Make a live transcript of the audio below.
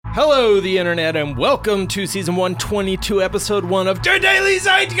Hello, the internet, and welcome to season 122, episode 1 of Der Daily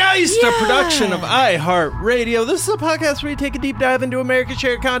Zeitgeist, a production of iHeartRadio. This is a podcast where we take a deep dive into America's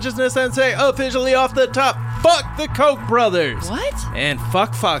shared consciousness and say officially off the top, fuck the Koch brothers. What? And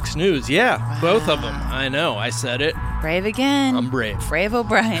fuck Fox News. Yeah, both of them. I know, I said it. Brave again. I'm brave. Brave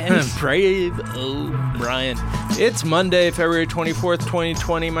O'Brien. Brave O'Brien. It's Monday, February 24th,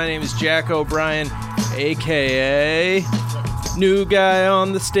 2020. My name is Jack O'Brien, a.k.a. New guy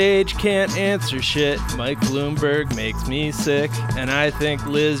on the stage, can't answer shit. Mike Bloomberg makes me sick. And I think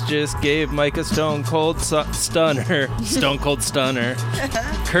Liz just gave Mike a stone cold stunner. Stone cold stunner.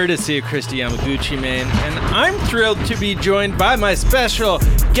 Courtesy of Christy Yamaguchi, man. And I'm thrilled to be joined by my special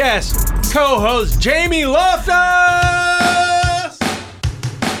guest, co-host Jamie Loftus!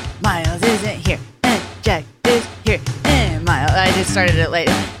 Miles isn't here, and Jack is here, and Miles. I just started it late.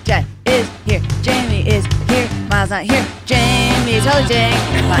 Jack is here, Jamie is here, Miles not here, Jamie's hosting.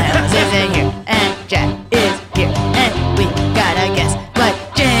 Miles isn't here, and Jack is here, and we got a guest, but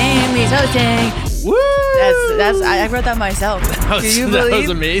Jamie's hosting. Woo! I wrote that myself. That was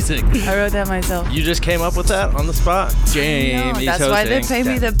amazing. I wrote that myself. You just came up with that on the spot? Jamie's that's hosting. Why they pay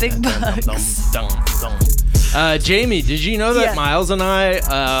me the big bucks. Jamie, did you know that Miles and I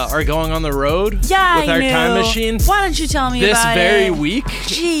are going on the road with our time machine? Why don't you tell me about it? This very week.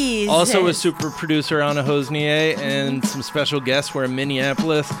 Jeez. Also with super producer Anna Hosnier and some special guests. We're in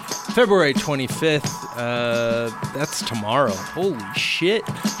Minneapolis, February 25th. That's tomorrow. Holy shit.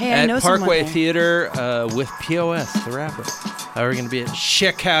 Hey, at I know Parkway someone Theater with POS, the rapper. We're going to be at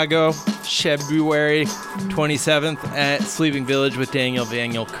Chicago, February 27th at Sleeping Village with Daniel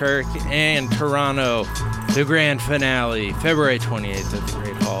Kirk, and Toronto, the grand finale, February 28th at the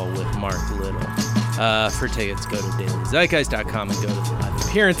Great Hall with Mark Little. For tickets, go to dailyzeitgeist.com and go to the live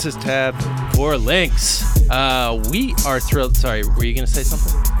appearances tab for links. We are thrilled. Sorry, were you going to say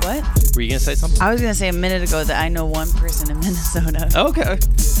something? What? Were you going to say something? I was going to say a minute ago that I know one person in Minnesota. Okay.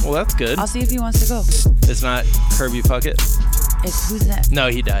 Well, that's good. I'll see if he wants to go. It's not Kirby Puckett? Who's that? No,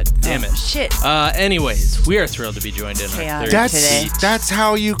 he died. Damn it. Shit. Anyways, we are thrilled to be joined in our third today. That's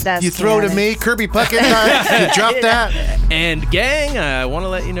how you throw chaotic. to me. Kirby Puckett died. You drop that. And gang, I want to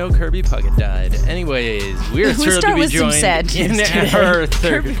let you know Kirby Puckett died. Anyways, we are thrilled to be joined in our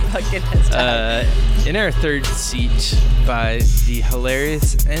third Kirby Puckett has died. in our third seat by the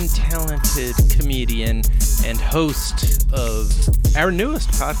hilarious and talented comedian and host of our newest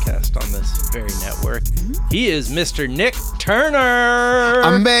podcast on this very network. He is Mr. Nick Turner.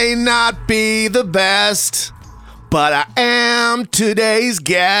 I may not be the best, but I am today's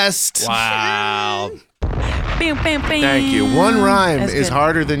guest. Wow. Bam, bam, bam. Thank you. One rhyme That's is good.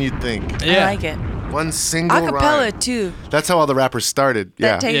 harder than you'd think. Yeah. I like it. One single Acapella rhyme. too. That's how all the rappers started.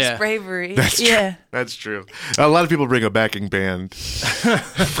 That Yeah. takes Yeah. bravery. That's true. Yeah. That's true. A lot of people bring a backing band.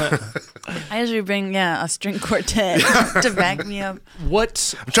 I usually bring a string quartet to back me up.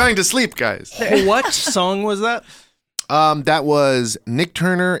 What I'm trying to sleep, guys. song was that? That was Nick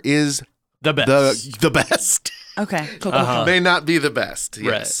Turner is The best. the best. Okay. Cool. May not be the best.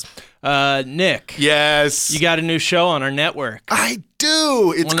 Yes. Right. Nick. Yes. You got a new show on our network. I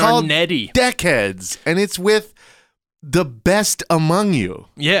do. It's On called our Netty. Deckheads, and it's with the best among you,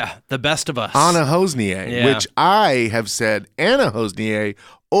 Yeah, the best of us. Anna Hosnier, Yeah. which I have said Anna Hosnier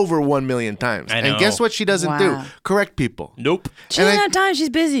over 1 million times. I know. And guess what she doesn't do? Wow. Correct people. Nope. She doesn't have time. She's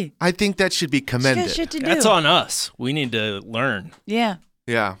busy. I think that should be She commended. got shit to do. That's on us. We need to learn. Yeah.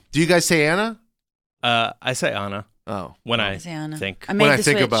 Yeah. Do you guys say Anna? I say Anna Oh. when I Say Anna. think. I made When I the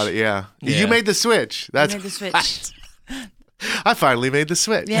think switch. about it, yeah. Yeah. You made the switch. That's I made the switch. I finally made the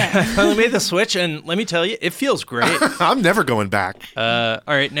switch. Yeah. Finally made the switch, and let me tell you, it feels great. I'm never going back. All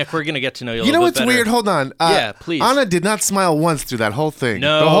right, Nick, we're going to get to know you a You know little what's bit better. weird? Hold on. Yeah, please. Anna did not smile once through that whole thing.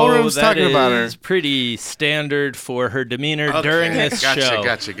 No, the whole room's that talking about her. is pretty standard for her demeanor during this gotcha, show.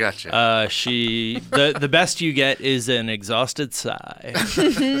 Gotcha. The best you get is an exhausted sigh.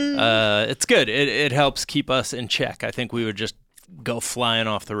 It's good. It helps keep us in check. I think we would just go flying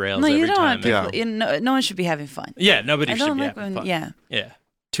off the rails No, every you don't time. want people. No one should be having fun. Yeah, nobody I should don't be like having when. fun. Yeah. Yeah.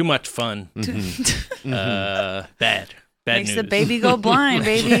 Too much fun. Bad. Bad Makes news. the baby go blind,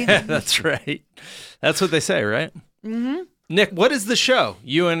 baby. Yeah, that's right. That's what they say, right? Mm-hmm. Nick, what is the show?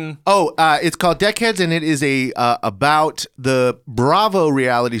 You and It's called Deckheads, and it is about the Bravo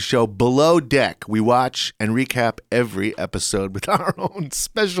reality show Below Deck. We watch and recap every episode with our own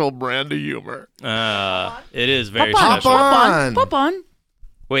special brand of humor. it is very Pop special. on. Pop on.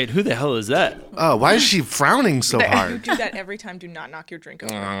 Wait, who the hell is that? Oh, why is she frowning so You hard? do that every time. Do not knock your drink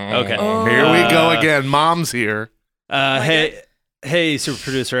over. Okay. Here we go again. Mom's here. Hey, Hey, super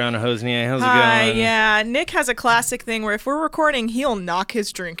producer Anna Hosnier, how's Hi, it going? yeah. Nick has a classic thing where if we're recording, he'll knock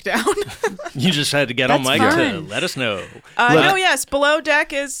his drink down. You just had to get on That's mic to fun. let us know. No, yes, Below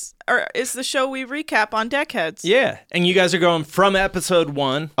Deck is the show we recap on Deckheads. Yeah, and you guys are going from episode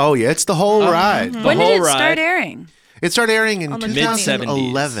 1. Oh, yeah. It's the whole ride. The When whole did it ride. start airing? It started airing in On the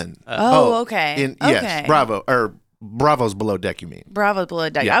 2011. Okay. Yes. Okay. Bravo's Below Deck, you mean? Bravo Below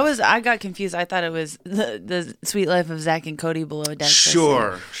Deck. Yeah. I got confused. I thought it was the Sweet Life of Zach and Cody Below Deck.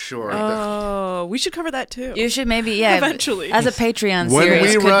 Sure. Oh, we should cover that too. You should maybe, yeah. Eventually. As a Patreon When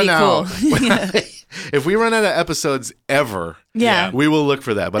series we could run be out, cool. if we run out of episodes ever, Yeah. we will look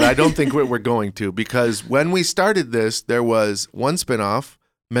for that. But I don't think we're going to, because when we started this, there was one spinoff,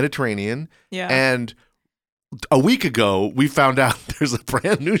 Mediterranean, Yeah. and a week ago, we found out there's a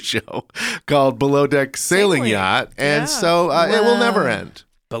brand new show called Below Deck Sailing Sailing. Yacht, and Yeah. so it will never end.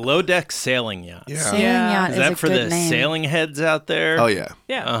 Below Deck Sailing Yacht. Sailing Yeah. Yacht Is is that a for good the name. sailing heads out there? Oh, yeah.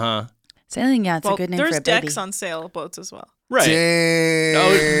 Yeah. Uh-huh. Sailing Yacht's Well, a good name there's for a baby. decks on sailboats as well. Right.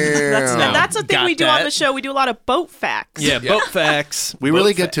 Damn. No. That's the thing Got we do on that. the show. We do a lot of boat facts. Yeah, boat facts. We Boat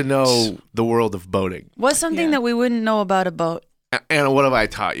really get facts. to know the world of boating. What's something Yeah. that we wouldn't know about a boat? And what have I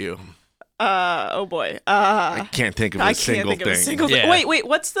taught you? Oh boy. I can't think of a I single can't think of a thing. single Yeah. thing. Wait.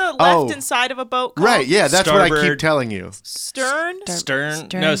 What's the left Oh. inside of a boat called? Right, yeah, that's what I keep Starboard. telling you. Stern? Stern.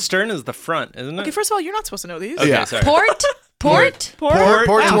 No, stern is the front, isn't it? Okay, first of all, you're not supposed to know these. Okay, Yeah. sorry. Port? Port? Port's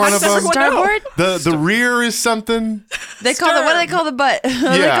Wow, one how of does everyone them. know? Starboard? The rear is something. They call it, what do they call the butt? What do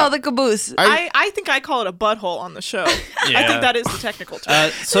they Yeah. call the caboose? I think I call it a butthole on the show. I Yeah. think that is the technical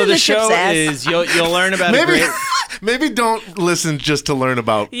term. So The the ship's show ass. is you'll learn about a Maybe great. maybe don't listen just to learn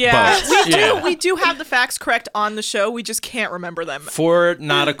about Yeah, boats. Yeah. we do have the facts correct on the show. We just can't remember them. For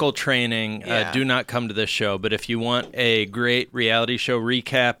nautical training, Yeah. do not come to this show. But if you want a great reality show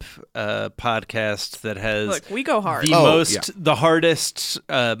recap podcast that has Look, we go hard. the hardest,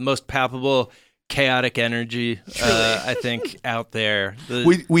 most palpable, chaotic energy, I think, out there.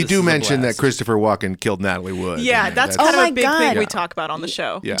 We This is do a mention that blast. Christopher Walken killed Natalie Wood. Yeah, and that's Oh kind of my a big God. thing we Yeah. talk about on the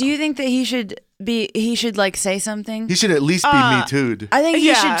show. Yeah. Do you think that he should like say something? He should at least be Me Too'd. I think he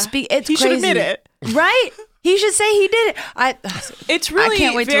Yeah. should speak. It's He should crazy. admit it. Right? He should say he did it. It's really I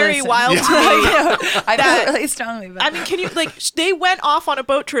can't wait to very listen. wild to me. I That- feel really strongly about I it. mean, can you they went off on a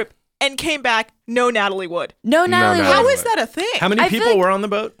boat trip and came back, no Natalie Wood. No, Natalie. no. Wood. How is that a thing? How many I feel people like- were on the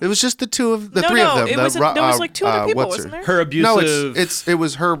boat? It was just the three of them. It was there was like two other people, what's wasn't there? Her No, abusive it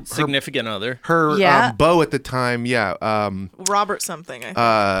was her significant other. Yeah. beau at the time. Yeah. Robert something.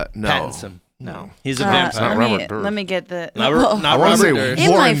 I think. No. Pattinson. No. He's a Uh, vampire. not Robert Durst. let me get the. Not, Whoa. not I want to Robert say Durst. In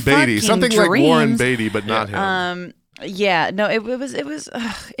Warren my Beatty. fucking Something like Warren dreams. Beatty, but not him. Yeah, no, it was.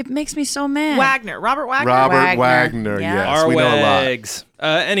 It makes me so mad. Robert Wagner. Robert Wagner. Wagner. Yeah. Yes, Our we know a lot. wags.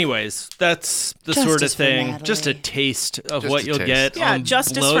 Anyways, that's the sort of Justice for thing. Natalie. Just a taste of Just what a you'll taste. get. Yeah, on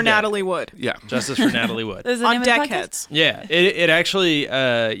Justice Below for Deck. Natalie Wood. Yeah. Justice for Natalie Wood. Is the On name of the podcast? Deckheads. Yeah, it actually,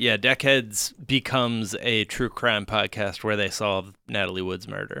 Deckheads becomes a true crime podcast where they solve Natalie Wood's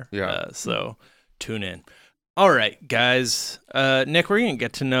murder. Yeah. So tune in. All right, guys. Nick, we're going to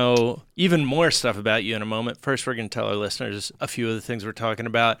get to know even more stuff about you in a moment. First, we're going to tell our listeners a few of the things we're talking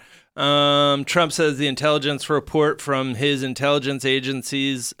about. Trump says the intelligence report from his intelligence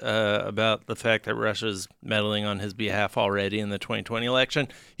agencies about the fact that Russia's meddling on his behalf already in the 2020 election.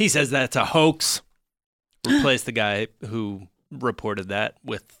 He says that's a hoax. Replace the guy who reported that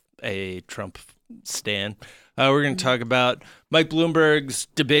with a Trump stan. We're going to talk about Mike Bloomberg's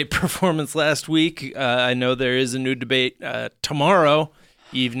debate performance last week. I know there is a new debate tomorrow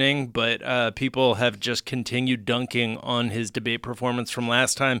evening, but people have just continued dunking on his debate performance from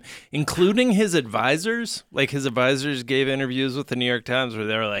last time, including his advisors. Like, his advisors gave interviews with the New York Times where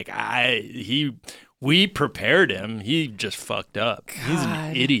they were like, we prepared him. He just fucked up. He's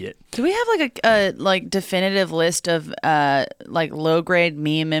an idiot. Do we have like a definitive list of like low grade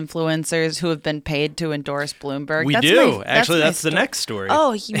meme influencers who have been paid to endorse Bloomberg? We That's do. my- Actually, my that's the sto- next story.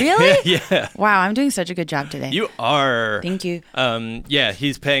 Oh, really? Yeah. Wow, I'm doing such a good job today. You are. Thank you. Yeah,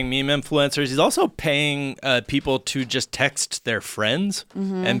 he's paying meme influencers. He's also paying people to just text their friends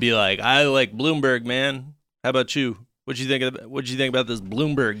Mm-hmm. and be like, "I like Bloomberg, man. How about you? What'd you think about this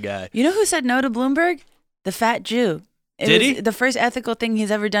Bloomberg guy?" You know who said no to Bloomberg? The fat Jew. It Did was he? the first ethical thing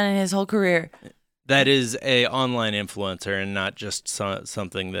he's ever done in his whole career. That is a online influencer and not just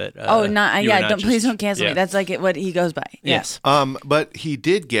something that. Please don't cancel me. That's like what he goes by. Yes. But he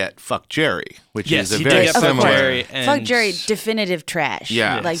did get Fuck Jerry, which is a he very did get similar. Fuck Jerry. Fuck Jerry, definitive trash.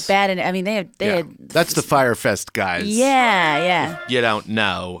 Yeah. Like bad. I mean, they had. That's the Firefest guys. Yeah. You don't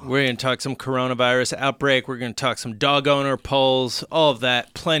know. We're going to talk some coronavirus outbreak. We're going to talk some dog owner polls, all of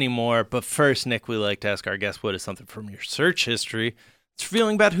that, plenty more. But first, Nick, we like to ask our guests, what is something from your search history that's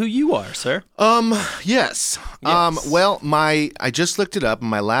revealing about who you are, sir? Yes. Well, I just looked it up, and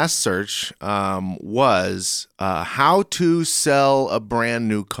my last search was how to sell a brand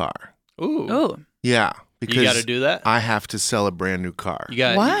new car. Ooh. Yeah. Because you got to do that? I have to sell a brand new car.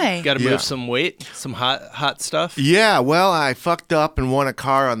 Why? You got to move some weight, some hot stuff? Yeah, well, I fucked up and won a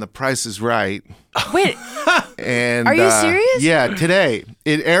car on The Price is Right. Wait. And are you serious? Yeah, today.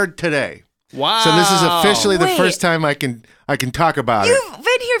 It aired today. Wow. So this is officially the first time I can talk about it. You've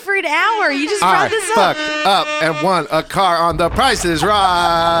been here for an hour. You just I brought this up. fucked up and won a car on The Price is Right.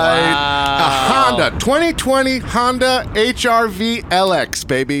 Wow. A Honda 2020 Honda HR-V LX,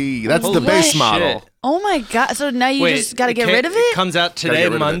 baby. That's the Holy base shit. model. Oh my God. So now you just got to get rid of it? It comes out today, get rid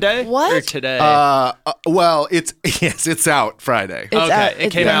of it. Monday? What? Or today? Well, it's out Friday.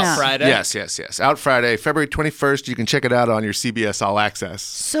 It came out Friday? Yes. Out Friday, February 21st. You can check it out on your CBS All Access.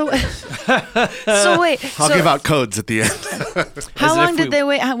 So wait. I'll give out codes at the end. How long did they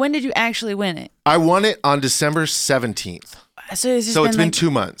wait? When did you actually win it? I won it on December 17th. So it's been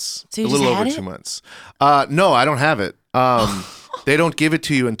 2 months. So you a little just over had it? 2 months. No, I don't have it. They don't give it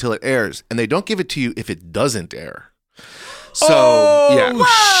to you until it airs, and they don't give it to you if it doesn't air. So yeah.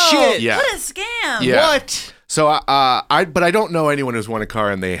 Whoa, shit. Yeah. What a scam. Yeah. What? So but I don't know anyone who's won a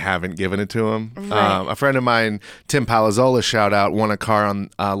car and they haven't given it to him. Right. A friend of mine, Tim Palazzola, shout out, won a car on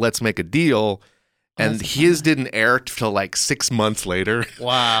Let's Make a Deal, and his didn't air till like 6 months later.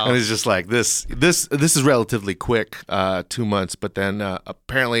 Wow. And it's just like this is relatively quick, 2 months. But then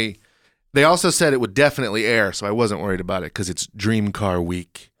apparently they also said it would definitely air, so I wasn't worried about it because it's Dream Car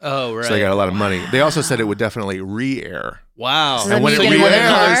Week. Oh, right. So they got a lot of money. They also said it would definitely re-air. Wow. So and when it you get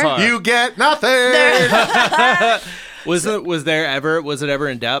re-airs, another you get nothing. Was it ever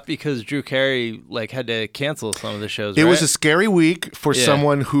in doubt because Drew Carey had to cancel some of the shows? It right? was a scary week for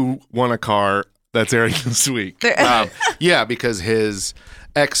someone who won a car that's airing this week. Yeah, because his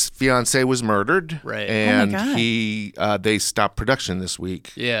ex-fiance was murdered, right? And Oh my God. they stopped production this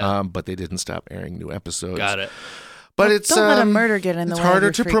week. Yeah, but they didn't stop airing new episodes. Got it. But it's don't let a murder get in the way. It's harder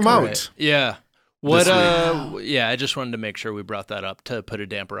of to your free promote. Right. Yeah. What? Yeah, I just wanted to make sure we brought that up to put a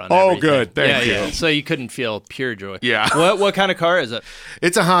damper on. Oh, everything. good. Thank you. Yeah. So you couldn't feel pure joy. Yeah. What kind of car is it?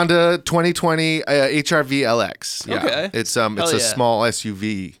 It's a Honda 2020 HR-V LX. Yeah. Okay. It's a small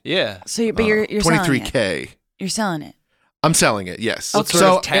SUV. Yeah. So, you're selling it. 23K. You're selling it. I'm selling it. Yes. What sort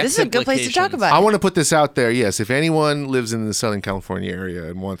So of tax this is a good place to talk implications? about I it. want to put this out there. Yes, if anyone lives in the Southern California area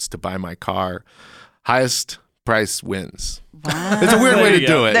and wants to buy my car, highest price wins. Wow. It's a weird There way you to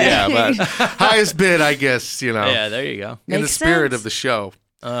go. do it. Yeah, but highest bid, I guess, Yeah, there you go. in the Makes spirit sense. of the show.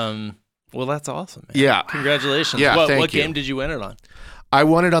 Well, that's awesome. Man. Yeah. Congratulations. Yeah, What thank you. game did you win it on? I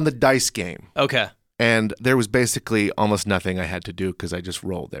won it on the dice game, Okay. and there was basically almost nothing I had to do because I just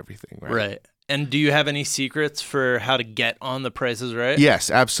rolled everything. Right. And do you have any secrets for how to get on the prices right?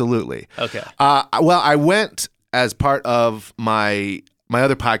 Yes, absolutely. Okay. Well, I went as part of my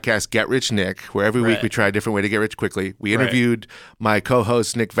other podcast, Get Rich Nick, where every week Right. we try a different way to get rich quickly. We Right. interviewed my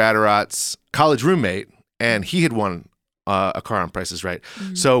co-host Nick Vatterot's college roommate, and he had won a car on Price is Right.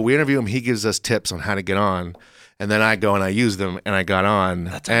 Mm-hmm. So we interview him. He gives us tips on how to get on. And then I go and I use them, and I got on.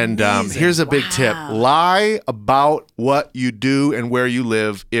 That's and amazing. here's a big tip. Wow. Lie about what you do and where you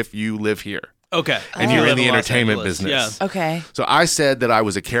live if you live here. Okay. And You you're live in the Los entertainment Angeles. business. Yeah. Okay. So I said that I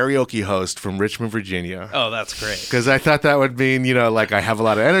was a karaoke host from Richmond, Virginia. Oh, that's great. Because I thought that would mean, I have a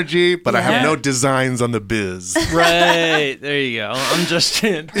lot of energy, but I have Yeah. no designs on the biz. Right. There you go. I'm just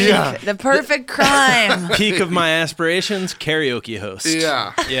Yeah. The perfect crime. peak of my aspirations, karaoke host.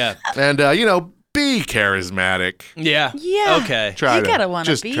 Yeah. Yeah. And, be charismatic. Yeah. Yeah. Okay. Try You to gotta wanna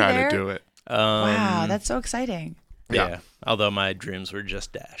just be try there. to do it. Wow, that's so exciting. Yeah. Although my dreams were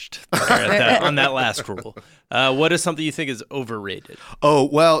just dashed on that last rule. What is something you think is overrated? Oh,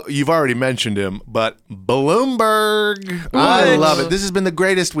 well, you've already mentioned him, but Bloomberg. I love it. This has been the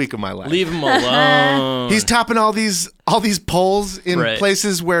greatest week of my life. Leave him alone. He's topping all these polls in Right.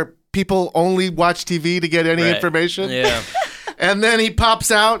 places where people only watch TV to get any Right. information. Yeah. And then he pops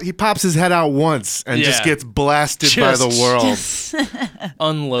his head out once and just Yeah. gets blasted by the Just- world.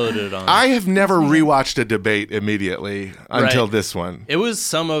 Unloaded on. I have never rewatched a debate immediately until Right. this one. It was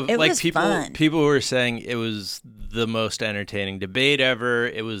some of It like was people fun. people were saying it was the most entertaining debate ever.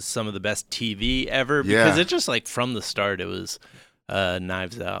 It was some of the best TV ever Yeah. because it just like from the start it was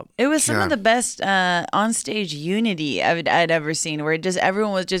Knives Out. It was some of the best onstage unity I'd ever seen, where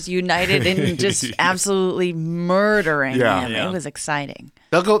everyone was just united and just absolutely murdering him. Yeah. It was exciting.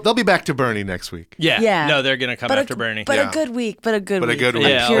 They'll be back to Bernie next week. Yeah. No, they're gonna come after Bernie. But a good week. But a good week.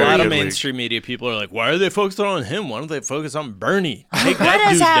 Yeah, Very a lot of good mainstream media people are like, why are they focusing on him? Why don't they focus on Bernie? Take Let that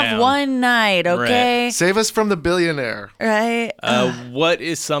us dude have down. one night, okay? Save us from the billionaire. Right? What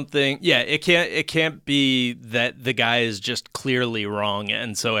is something? Yeah, it can't be that the guy is just clearly wrong,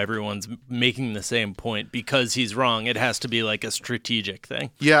 and so everyone's making the same point because he's wrong. It has to be like a strategic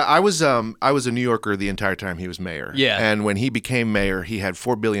thing. Yeah, I was a New Yorker the entire time he was mayor. Yeah. And when he became mayor, he had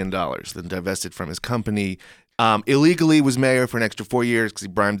 $4 billion then divested from his company. Illegally was mayor for an extra 4 years because he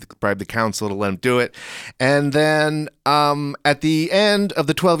bribed the council to let him do it. And then at the end of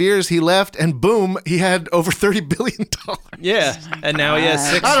the 12 years, he left, and boom, he had over $30 billion. Yeah, and now he has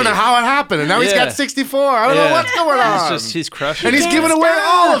 60. I don't know how it happened, and now he's Yeah. got 64. I don't know what's going on. He's crushing and he's it. giving away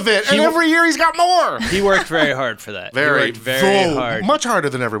all of it, and He- every year he's got more. He worked very hard for that. He worked very so hard. much harder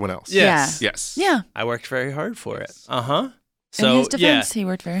than everyone else. Yes. Yes. Yeah. I worked very hard for it. Uh-huh. In So, his defense, he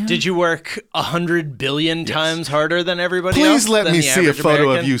worked very hard. Did you work 100 billion times harder than everybody Please else? let than me the see a average photo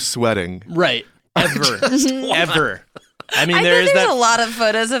American? of you sweating. Right. Ever. Ever. I mean, I there think is there's that. a lot of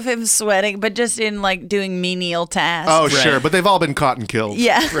photos of him sweating, but just in like doing menial tasks. Oh, Right. sure, but they've all been caught and killed.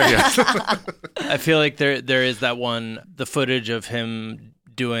 Yeah. I feel like there is that one, the footage of him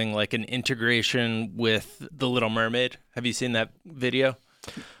doing like an integration with The Little Mermaid. Have you seen that video?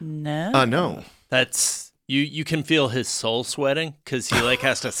 No. No. That's you can feel his soul sweating because he like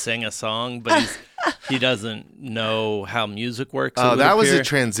has to sing a song, but he doesn't know how music works. Oh, it that would was a appear.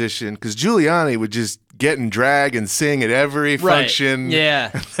 transition because Giuliani would just get in drag and sing at every Right. function.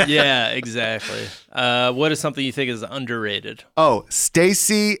 Yeah, exactly. What is something you think is underrated? Oh,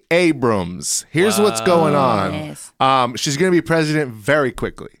 Stacey Abrams. Here's what's going on. Nice. She's going to be president very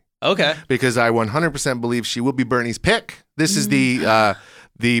quickly Okay. because I 100% believe she will be Bernie's pick. This is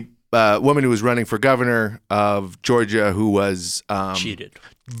the woman who was running for governor of Georgia who was Cheated.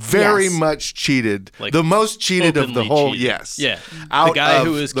 very Yes. much cheated. Like, the most cheated of the Openly whole, cheated. yes. Yeah. Out The guy of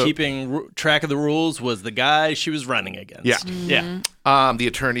who was the- keeping track of the rules was the guy she was running against. Yeah. Yeah. The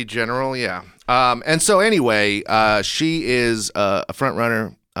attorney general, yeah. And so anyway, she is a front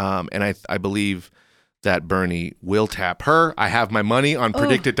runner, and I believe that Bernie will tap her. I have my money on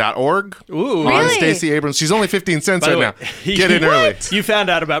predictit.org Ooh. on Really? Stacey Abrams. She's only 15 cents By right the now. way, Get in early. You found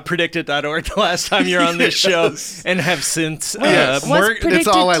out about predictit.org the last time you're on this show and have since Yes. What's It's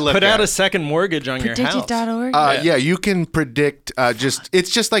all I look put at. out a second mortgage on your house. Predictit.org? Yeah, you can predict.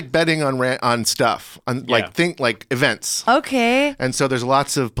 It's just like betting on stuff, on Yeah. like events. Okay. And so there's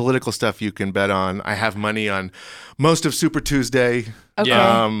lots of political stuff you can bet on. I have money on most of Super Tuesday. Okay.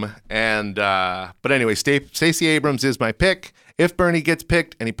 But anyway, Stacey Abrams is my pick. If Bernie gets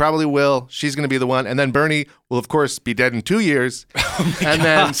picked, and he probably will, she's going to be the one. And then Bernie will, of course, be dead in 2 years. And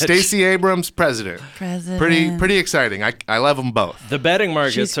then Stacey Abrams, president. Pretty exciting. I love them both. The betting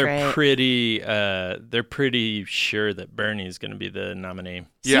markets She's are great. pretty. They're pretty sure that Bernie's going to be the nominee.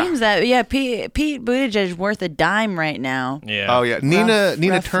 Yeah. Seems that, Pete Buttigieg is worth a dime right now. Yeah. Oh yeah, Nina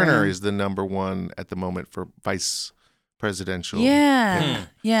rough Turner round. is the number one at the moment for vice presidential. Yeah.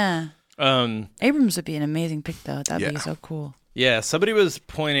 Yeah. Um. Abrams would be an amazing pick, though. That'd Yeah. be so cool. Yeah. Somebody was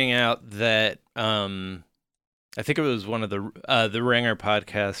pointing out that. I think it was one of the Ringer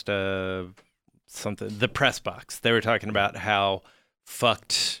podcast. Something. The Press Box. They were talking about how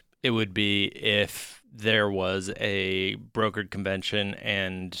fucked it would be if there was a brokered convention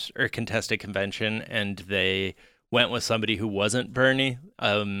or contested convention and they went with somebody who wasn't Bernie.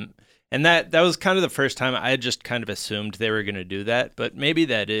 And that was kind of the first time I had just kind of assumed they were going to do that. But maybe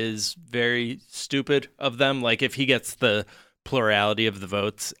that is very stupid of them. Like if he gets the plurality of the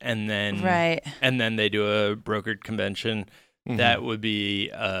votes and then they do a brokered convention, that would be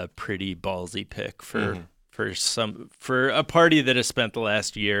a pretty ballsy pick for a party that has spent the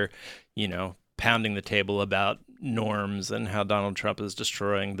last year, pounding the table about norms and how Donald Trump is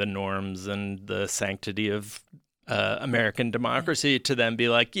destroying the norms and the sanctity of American democracy, to then be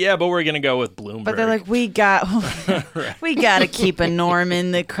like, yeah, but we're going to go with Bloomberg. But they're like, we got to keep a norm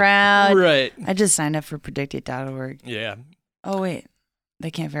in the crowd. Right. I just signed up for predictit.org. Yeah. Oh, wait.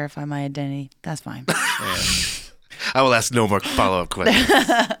 They can't verify my identity. That's fine. Yeah. I will ask no more follow-up questions.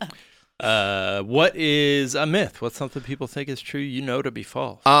 What is a myth? What's something people think is true, to be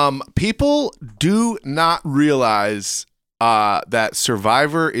false? People do not realize that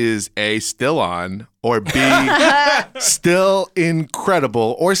Survivor is A, still on, or B, still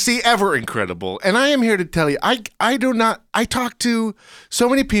incredible, or C, ever incredible. And I am here to tell you, I talk to so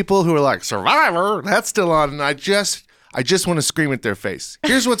many people who are like, Survivor, that's still on, and I just want to scream at their face.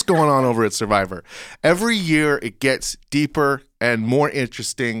 Here's what's going on over at Survivor. Every year it gets deeper and more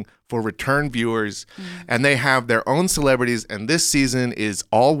interesting for return viewers, and they have their own celebrities, and this season is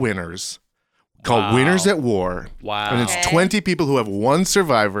all winners. Called Winners at War. Wow. And it's 20 people who have won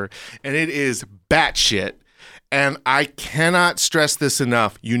Survivor, and it is batshit. And I cannot stress this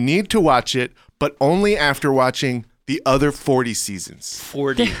enough. You need to watch it, but only after watching the other 40 seasons.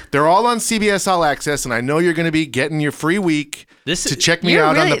 40. They're all on CBS All Access, and I know you're going to be getting your free week to check me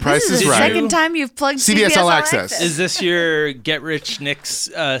out on The Price This is is the Right. second time you've plugged CBS All Access. Is this your get rich Nick's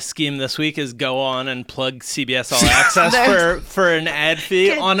scheme this week? Is go on and plug CBS All Access for an ad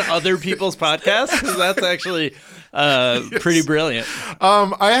fee on other people's podcasts? 'Cause that's actually pretty brilliant.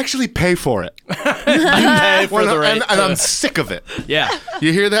 I actually pay for it. You pay for the right and I'm sick of it. Yeah.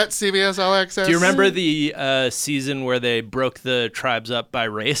 You hear that, CBS All Access? Do you remember the season where they broke the tribes up by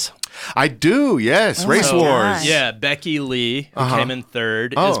race? I do, yes. Race my Wars. gosh. Yeah, Becky Lee, who came in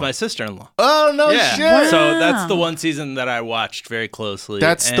third, is my sister-in-law. Oh, no Yeah, shit. so that's the one season that I watched very closely.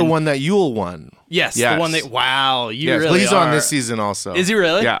 That's the one that Yule won. Yes, the one that. Wow, you Yes, really he's are. on this season also. Is he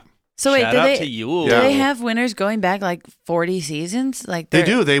really? Yeah. So wait, Shout do out they to you. do they have winners going back like 40 seasons? Like They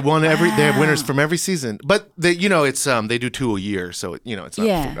they're- do. They won every. They have winners Wow. from every season. But they, it's they do 2 a year, so it's not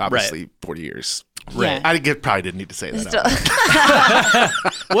Yeah. obviously 40 years. Right. Yeah. Probably didn't need to say that.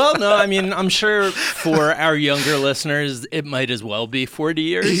 Still- Well, no, I mean, I'm sure for our younger listeners, it might as well be 40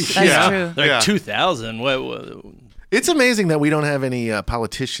 years. That's Yeah. true. Like Yeah. 2000. What? It's amazing that we don't have any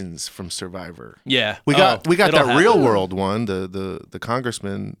politicians from Survivor. Yeah. We got it'll that happen. real world one, the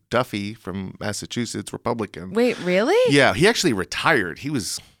Congressman Duffy from Massachusetts, Republican. Wait, really? Yeah, he actually retired. He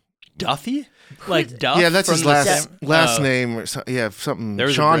was Duffy? Like Duff? yeah, that's from his the last same- name. Or something. There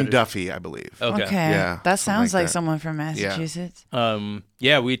was a Sean British- Duffy, I believe. Okay. Okay. Yeah, That something sounds like like that. someone from Massachusetts.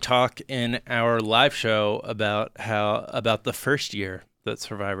 Yeah, we talk in our live show about the first year that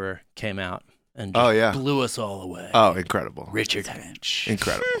Survivor came out and just blew us all away. Oh, incredible! Richard Finch.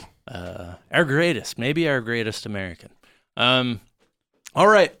 Incredible. Maybe our greatest American. All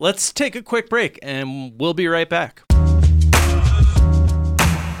right, let's take a quick break and we'll be right back.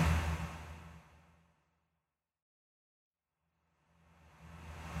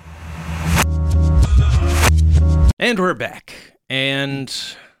 And we're back. And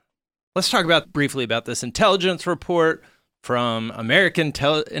let's talk briefly about this intelligence report from American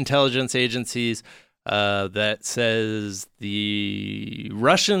intelligence agencies that says the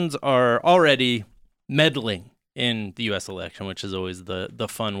Russians are already meddling in the U.S. election, which is always the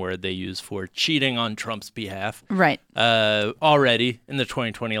fun word they use for cheating on Trump's behalf. Right. Already in the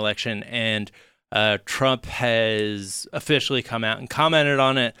 2020 election. And Trump has officially come out and commented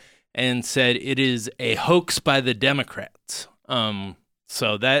on it and said it is a hoax by the Democrats.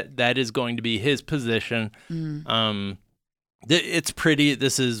 So that is going to be his position. It's pretty.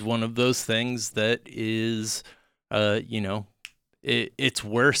 This is one of those things that is, it's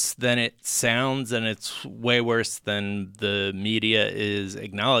worse than it sounds, and it's way worse than the media is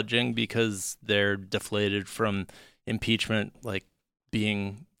acknowledging because they're deflated from impeachment, like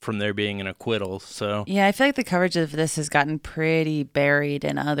from there being an acquittal. So Yeah, I feel like the coverage of this has gotten pretty buried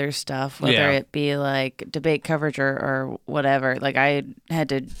in other stuff, whether it be like debate coverage or whatever. Like I had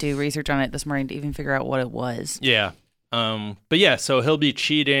to do research on it this morning to even figure out what it was. Yeah. But yeah, so he'll be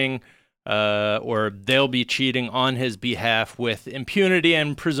cheating, or they'll be cheating on his behalf with impunity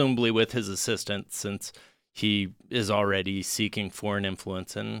and presumably with his assistance, since he is already seeking foreign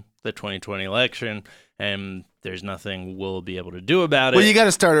influence in the 2020 election, and there's nothing we'll be able to do about it. Well, you got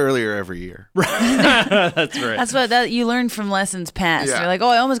to start earlier every year. That's right. That's what you learn from lessons past. Yeah. You're like, oh,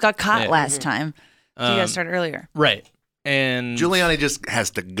 I almost got caught Yeah. last time. So you got to start earlier. Right. And Giuliani just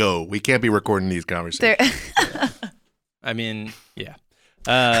has to go. We can't be recording these conversations. I mean, yeah.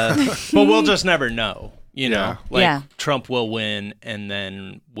 But we'll just never know, you know? Like, Yeah. Trump will win, and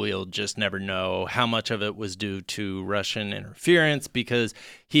then we'll just never know how much of it was due to Russian interference, because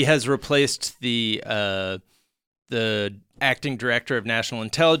he has replaced the acting director of national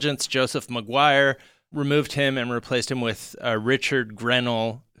intelligence, Joseph Maguire, removed him and replaced him with Richard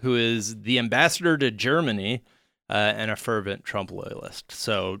Grenell, who is the ambassador to Germany and a fervent Trump loyalist.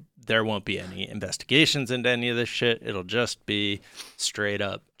 So there won't be any investigations into any of this shit. It'll just be straight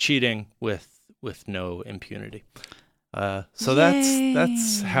up cheating with no impunity. So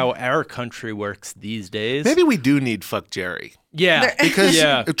that's how our country works these days. Maybe we do need fuck Jerry. Yeah. Because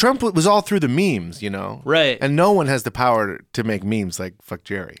Yeah. Trump was all through the memes, Right. And no one has the power to make memes like fuck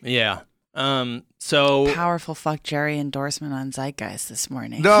Jerry. Yeah. So Powerful fuck Jerry endorsement on Zeitgeist this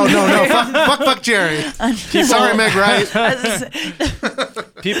morning. No. fuck Jerry. Sorry, Meg Wright.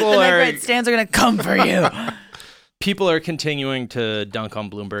 people Meg are Wright stands are going to come for you. people are continuing to dunk on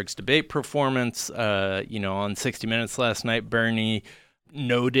Bloomberg's debate performance. On 60 Minutes last night, Bernie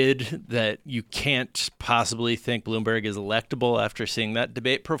noted that you can't possibly think Bloomberg is electable after seeing that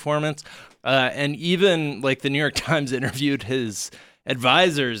debate performance. And even like the New York Times interviewed his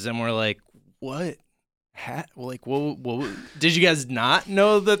advisors and were like, what? What did you guys not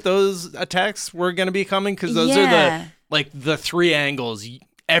know that those attacks were going to be coming? Because those are the three angles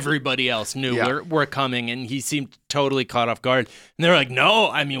everybody else knew were coming, and he seemed totally caught off guard. And they're like, no,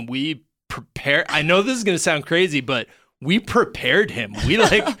 I mean, we prepared. I know this is going to sound crazy, but we prepared him. We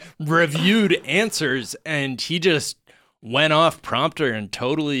reviewed answers, and he just went off prompter and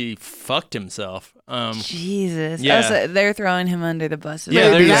totally fucked himself. Jesus. Yeah. So they're throwing him under the bus. Yeah,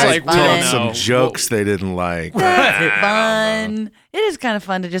 they're just That's like, fun. we don't Told know. some jokes they didn't like. That's fun. It is kind of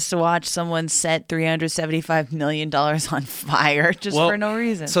fun to watch someone set $375 million on fire for no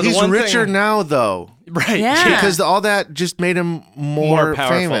reason. So the He's one richer thing- now, though. Right. Yeah. Because all that just made him more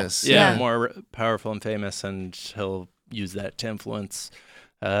powerful. famous. Yeah, Yeah. more powerful and famous, and he'll use that to influence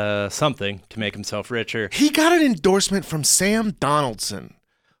something to make himself richer. He got an endorsement from Sam Donaldson.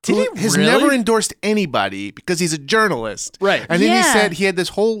 Did who he has really? never endorsed anybody because he's a journalist. Right. And then he Yeah. said he had this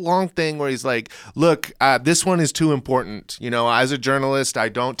whole long thing where he's like, look, this one is too important. As a journalist, I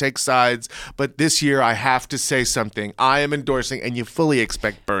don't take sides, but this year I have to say something. I am endorsing, and you fully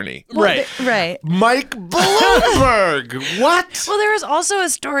expect Bernie. Right. Right. Mike Bloomberg. What? Well, there was also a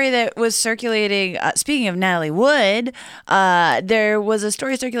story that was circulating. Speaking of Natalie Wood, there was a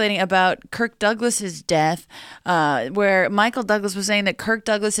story circulating about Kirk Douglas's death, where Michael Douglas was saying that Kirk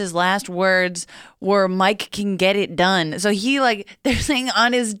Douglas's last words were "Mike can get it done." So they're saying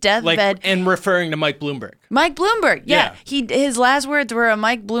on his deathbed, and referring to Mike Bloomberg. Mike Bloomberg. Yeah, Yeah. his last words were a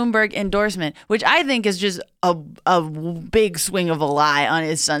Mike Bloomberg endorsement, which I think is just a big swing of a lie on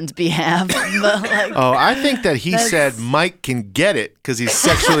his son's behalf. But I think that he said Mike can get it because he's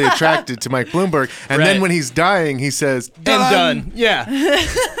sexually attracted to Mike Bloomberg. And then Right. when he's dying, he says, Done. Yeah.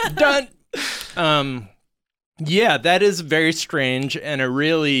 Done. Yeah, that is very strange and a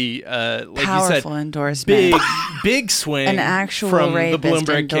really, like powerful you said, endorsement. big swing An actual from the rapist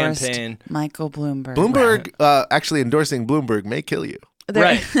Bloomberg endorsed campaign. Michael Bloomberg. Bloomberg, actually endorsing Bloomberg may kill you.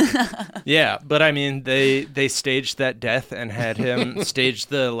 Right. Yeah, but I mean, they staged that death and had him stage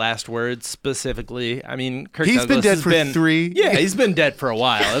the last words specifically. I mean, Kirk He's Douglas been dead has for 3 Yeah, he's been dead for a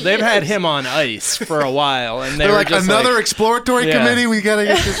while. They've had him on ice for a while, and They're were like, just another exploratory Yeah. committee? We got to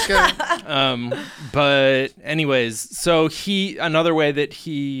get this guy. But anyways, so another way that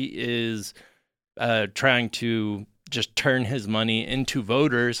he is trying to just turn his money into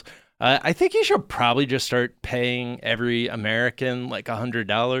voters. I think he should probably just start paying every American like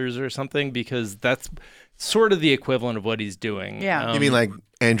 $100 or something, because that's sort of the equivalent of what he's doing. Yeah. You mean like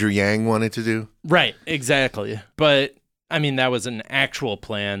Andrew Yang wanted to do? Right, exactly. But I mean, that was an actual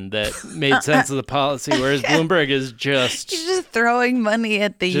plan that made sense of the policy, whereas Bloomberg is He's just throwing money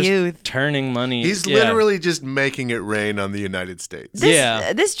at the youth. turning money. He's yeah. literally just making it rain on the United States.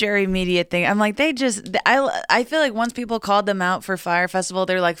 This jury media thing, I'm like, I feel like once people called them out for Fire Festival,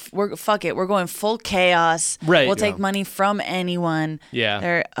 they're like, fuck it, we're going full chaos. Right. We'll take money from anyone. Yeah.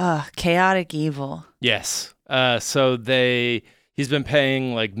 They're chaotic evil. Yes. So he's been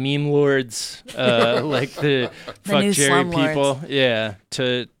paying like meme lords, like the fuck new Jerry slum people, lords. yeah,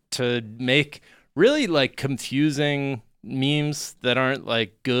 to make really like confusing memes that aren't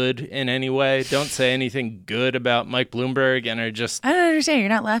like good in any way. Don't say anything good about Mike Bloomberg and are just I don't understand. You're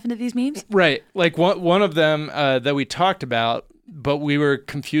not laughing at these memes? right. Like one of them that we talked about, but we were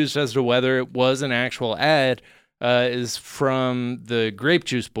confused as to whether it was an actual ad, is from the Grape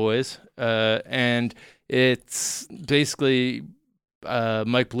Juice Boys, and it's basically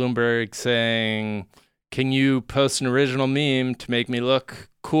Mike Bloomberg saying, "Can you post an original meme to make me look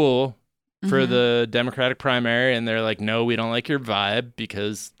cool for the Democratic primary?" And they're like, "No, we don't like your vibe,"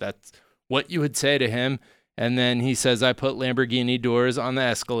 because that's what you would say to him. And then he says, "I put Lamborghini doors on the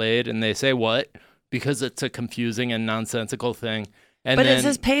Escalade," and they say, "What?" Because it's a confusing and nonsensical thing. And But then, it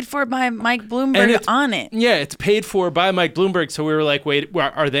says paid for by Mike And Bloomberg it's- on it. yeah, it's paid for by Mike Bloomberg. So we were like, wait,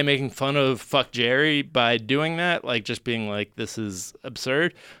 are they making fun of fuck Jerry by doing that? Like just being like, this is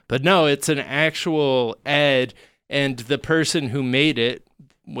absurd. But no, it's an actual ad. And the person who made it,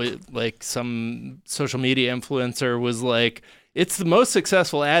 like some social media influencer was like, it's the most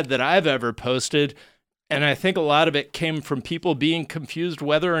successful ad that I've ever posted. And I think a lot of it came from people being confused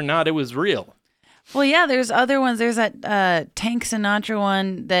whether or not it was real. Well, yeah, there's other ones. There's that Tank Sinatra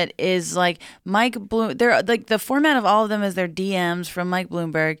one that is like Mike Bloom. They're like the format of all of them is their DMs from Mike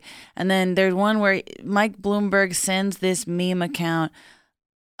Bloomberg, and then there's one where Mike Bloomberg sends this meme account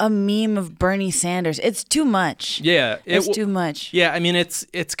a meme of Bernie Sanders. It's too much. Yeah, it's too much. Yeah, I mean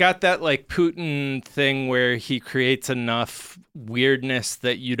it's got that like Putin thing where he creates enough weirdness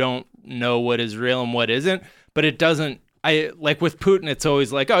that you don't know what is real and what isn't, but it doesn't. I like with Putin, it's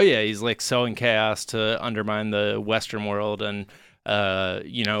always like, oh yeah, he's like sowing chaos to undermine the Western world and,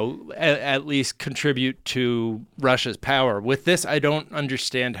 at least contribute to Russia's power. With this, I don't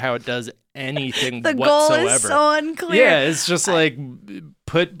understand how it does anything the whatsoever. goal is so unclear. Yeah, it's just like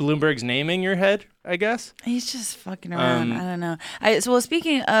put Bloomberg's name in your head, I guess. He's just fucking around. I don't know. So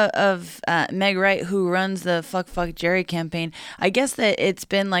speaking of Meg Wright, who runs the Fuck Jerry campaign, I guess that it's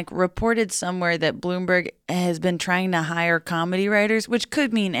been like reported somewhere that Bloomberg has been trying to hire comedy writers, which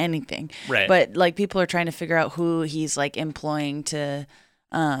could mean anything. Right. But like people are trying to figure out who he's like employing to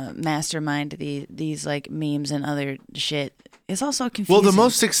mastermind these like memes and other shit. It's also confusing. Well, the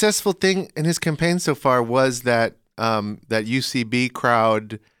most successful thing in his campaign so far was that UCB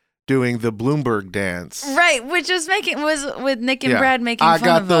crowd doing the Bloomberg dance. Right, which was with Nick and Brad making I fun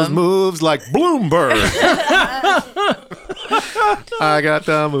got of those him. moves like Bloomberg. I got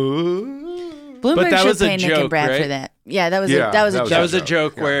the moves. Bloomberg But that should was a pay Nick joke, and Brad right? for that. Yeah, that was Yeah, a joke. That was a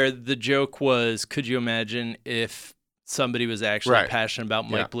joke Yeah. where the joke was, could you imagine if somebody was actually Right. passionate about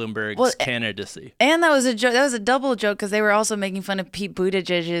Mike Bloomberg's Well, candidacy? And that was a joke. That was a double joke because they were also making fun of Pete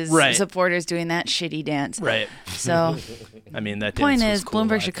Buttigieg's Right. supporters doing that shitty dance. Right. So, I mean, that point dance was is, cool,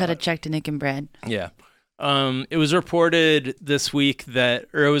 Bloomberg I should cut a thought. check to Nick and Brad. Yeah. It was reported last week that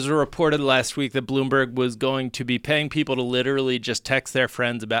Bloomberg was going to be paying people to literally just text their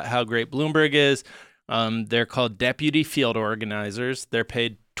friends about how great Bloomberg is. They're called deputy field organizers. They're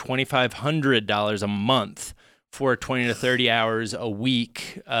paid $2,500 a month for 20 to 30 hours a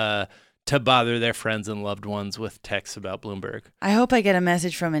week to bother their friends and loved ones with texts about Bloomberg. I hope I get a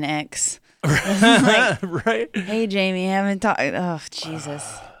message from an ex. Right? Hey, Jamie, haven't talked. Oh,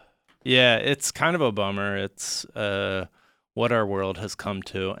 Jesus. Yeah, it's kind of a bummer. It's what our world has come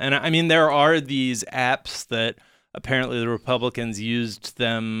to. And I mean, there are these apps that apparently the Republicans used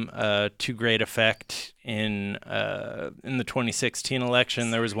them to great effect in the 2016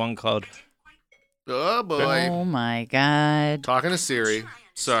 election. There was one called... Oh, boy. Oh, my God. Talking to Siri.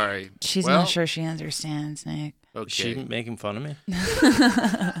 Sorry. She's not sure she understands, Nick. Okay. Is she making fun of me?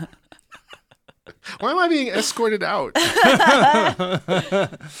 Why am I being escorted out?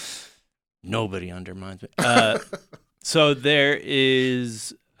 Nobody undermines me. So there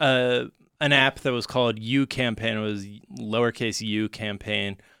is an app that was called U Campaign. It was lowercase U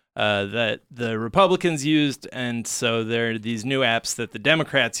Campaign that the Republicans used. And so there are these new apps that the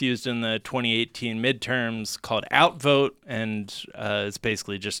Democrats used in the 2018 midterms called Outvote. And it's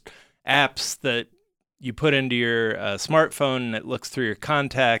basically just apps that you put into your smartphone and it looks through your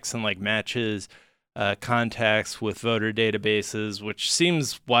contacts and like matches contacts with voter databases, which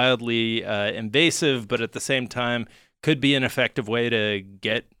seems wildly invasive, but at the same time could be an effective way to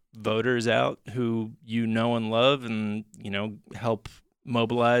get voters out who you know and love and, help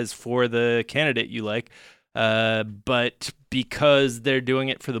mobilize for the candidate you like. But because they're doing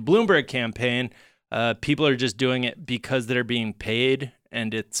it for the Bloomberg campaign, people are just doing it because they're being paid,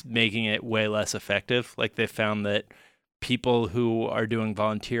 and it's making it way less effective. Like they found that people who are doing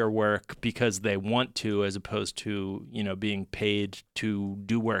volunteer work because they want to, as opposed to, being paid to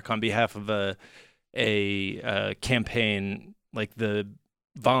do work on behalf of a campaign, like the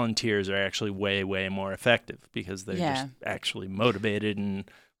volunteers are actually way, way more effective because they're just actually motivated in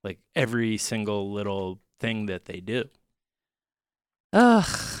like every single little thing that they do. Ugh,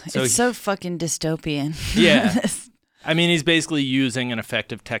 So it's so fucking dystopian. Yeah. I mean, he's basically using an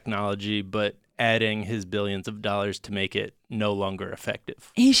effective technology, but adding his billions of dollars to make it no longer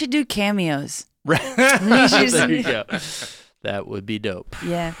effective. He should do cameos. Right. There you go. That would be dope.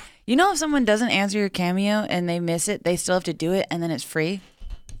 Yeah. If someone doesn't answer your cameo and they miss it, they still have to do it and then it's free.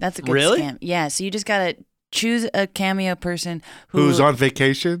 That's a good scam. Yeah. So you just got to choose a cameo person who's on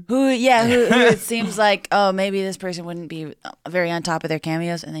vacation. Who it seems like, oh, maybe this person wouldn't be very on top of their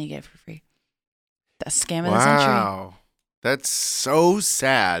cameos, and then you get it for free. That's scam of the century. Wow. That's so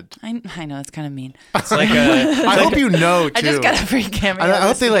sad. I know, it's kind of mean. It's like I hope you know, too. I just got a free cameo.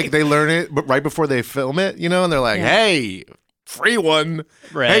 I hope they learn it but right before they film it, and they're like, hey, free one.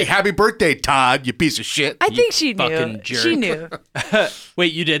 Right. Hey, happy birthday, Todd, you piece of shit. I think she fucking knew. jerk. She knew.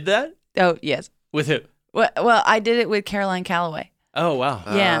 Wait, you did that? Oh, yes. With who? Well, I did it with Caroline Calloway. Oh, wow.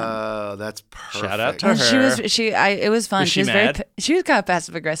 Yeah. Oh, that's perfect. Shout out to And her. it was fun. Was she was mad? she was kind of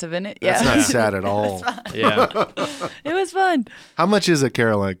passive aggressive in it. Yeah. That's not sad at all. Yeah. It was fun. How much is a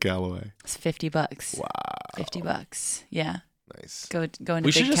Caroline Calloway? It's $50. Wow. $50. Yeah. Nice. Go into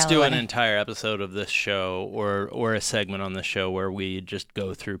We should Big just do an Calloway. entire episode of this show or a segment on the show where we just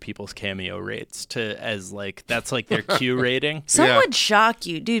go through people's cameo rates that's like their Q rating. Some Yeah. would shock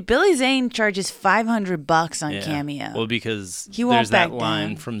you, dude. Billy Zane charges $500 on Yeah. Cameo. Well, because He won't there's that back line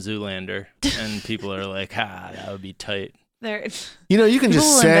down. from Zoolander, and people are like, that would be tight. There, You know, you can People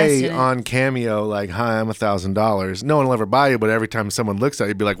just will invest say in it. on Cameo, like, hi, I'm $1,000. No one will ever buy you, but every time someone looks at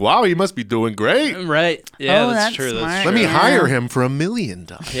you, be like, wow, you must be doing great. Right. Yeah, Oh, that's that's true. smart. That's Let true. me Yeah. hire him for $1 million.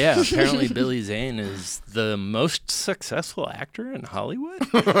 Yeah, apparently Billy Zane is the most successful actor in Hollywood.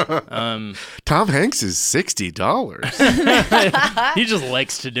 Tom Hanks is $60. He just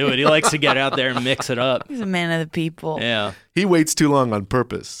likes to do it. He likes to get out there and mix it up. he's a man of the people. Yeah. He waits too long on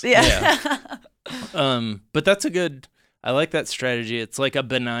purpose. Yeah. But that's I like that strategy. It's like a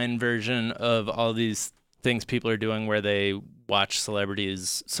benign version of all these things people are doing where they watch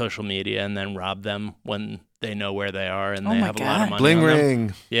celebrities' social media and then rob them when they know where they are and Oh they my have a lot of God. money Bling on them.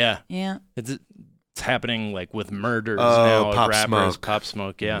 ring. Yeah. Yeah. It's happening like with murders Oh, now of Pop rappers. Smoke. Pop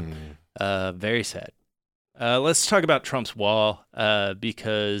Smoke, yeah. Very sad. Let's talk about Trump's wall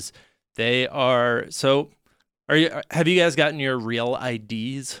because they are so. Have you guys gotten your real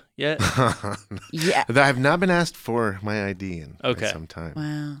IDs yet? Yeah. I have not been asked for my ID in Okay. some time.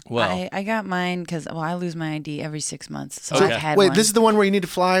 Wow. Well- I got mine because I lose my ID every 6 months, so Okay. I've had Wait, one. this is the one where you need to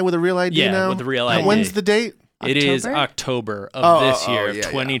fly with a real ID Yeah, now? with the real ID. When's the date? It is October? October of this oh, year, yeah, yeah.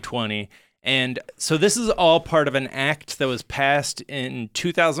 2020. And so this is all part of an act that was passed in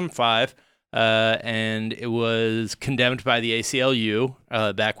 2005, and it was condemned by the ACLU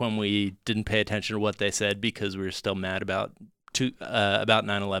back when we didn't pay attention to what they said because we were still mad about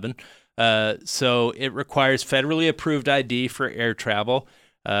 9/11. So it requires federally approved ID for air travel,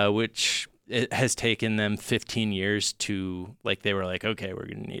 which it has taken them 15 years to, like, they were like, okay, we're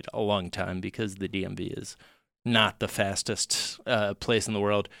going to need a long time because the DMV is not the fastest place in the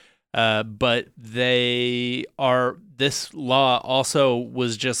world. But this law also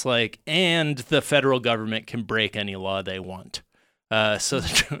was just like, and the federal government can break any law they want. So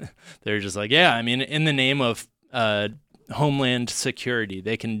they're just like, yeah, I mean, in the name of Homeland Security,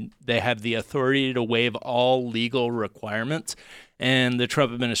 they have the authority to waive all legal requirements. And the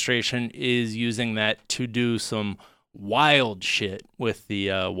Trump administration is using that to do some wild shit with the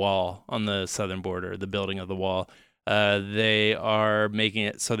wall on the southern border, the building of the wall. They are making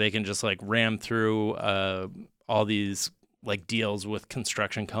it so they can just like ram through all these like deals with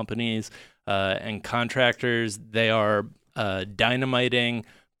construction companies and contractors. They are dynamiting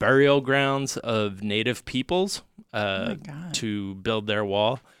burial grounds of native peoples God. to build their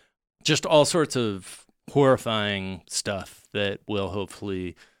wall. Just all sorts of horrifying stuff that will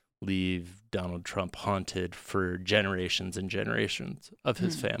hopefully leave Donald Trump haunted for generations and generations of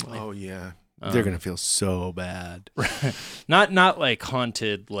his family. Oh, yeah. They're going to feel so bad. Not like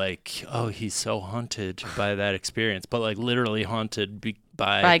haunted, like, oh, he's so haunted by that experience, but like literally haunted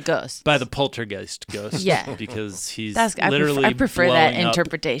By ghosts. by the poltergeist ghost. Yeah. Because he's I literally prefer that blowing up-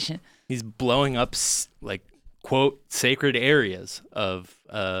 interpretation. He's blowing up like quote sacred areas of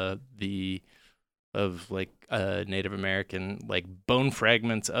Native American, like bone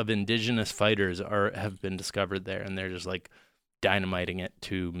fragments of indigenous fighters have been discovered there, and they're just like dynamiting it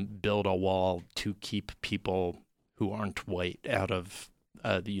to build a wall to keep people who aren't white out of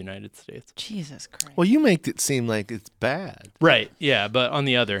the United States. Jesus Christ. Well, you make it seem like it's bad. Right. Yeah. But on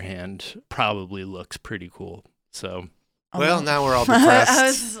the other hand, probably looks pretty cool. So Well, now we're all depressed. I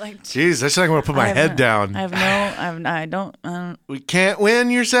was just like, Jeez, I just like want to put my head down. I don't. We can't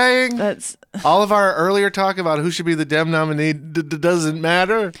win, you're saying? That's. All of our earlier talk about who should be the Dem nominee doesn't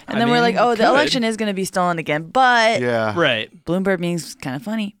matter? And then we're like, mean, oh, the could. election is going to be stolen again. But Yeah. right. Bloomberg means kind of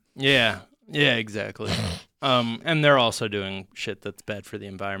funny. Yeah. Yeah, exactly. And they're also doing shit that's bad for the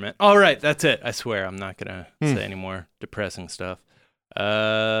environment. All right, that's it. I swear I'm not going to say any more depressing stuff.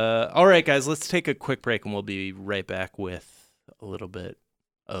 All right, guys, let's take a quick break and we'll be right back with a little bit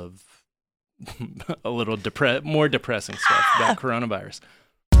of a little more depressing stuff about coronavirus.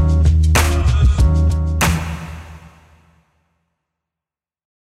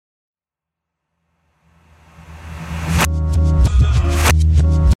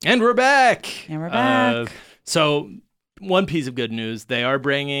 And we're back. And we're back. So, one piece of good news: they are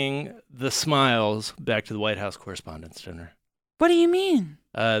bringing the smiles back to the White House Correspondents' Dinner. What do you mean?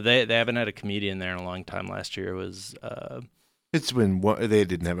 They haven't had a comedian there in a long time. Last year was It's been they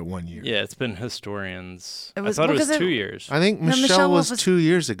didn't have it 1 year. yeah, it's been historians. It was- I thought well, it was 'cause 2 years. I think No, Michelle was was 2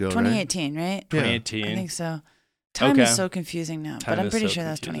 years ago, right? 2018, right? Yeah. 2018. I think so. Time Okay. is so confusing now, Time but I'm is pretty so sure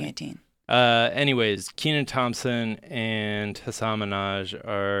that's confusing. 2018. Anyways, Keenan Thompson and Hassan Minhaj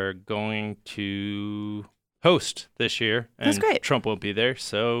are going to host this year. And That's great. Trump won't be there,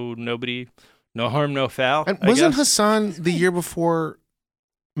 so no harm, no foul. And I wasn't guess. Hassan the year before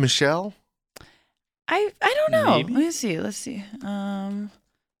Michelle? I don't know. Maybe. Let's see.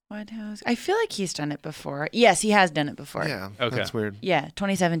 White House. I feel like he's done it before. Yes, he has done it before. Yeah, Okay. that's weird. Yeah,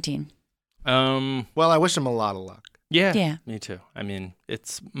 2017. Um, Well, I wish him a lot of luck. yeah, Yeah. me too. I mean,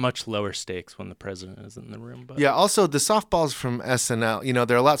 it's much lower stakes when the president is in the room. But Yeah, also the softballs from SNL,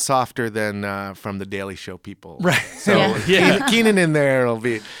 they're a lot softer than from the Daily Show people. right. So Yeah. Yeah. Keenan in there will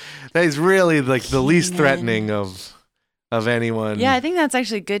be, he's really like the least Keenan. threatening of anyone. Yeah, I think that's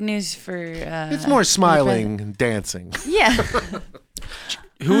actually good news for. It's more smiling and dancing. Yeah.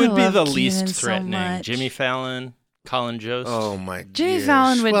 Who would I be love the Keenan least so threatening? much. Jimmy Fallon, Colin Jost. Oh my god. Jimmy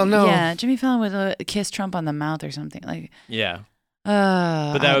Fallon would. Well, no. Yeah, Jimmy Fallon would kiss Trump on the mouth or something like. Yeah,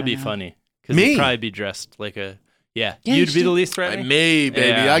 but that I would be don't know. funny because Me? he'd probably be dressed like a Yeah, You'd you be the should- least I threatening. may, baby.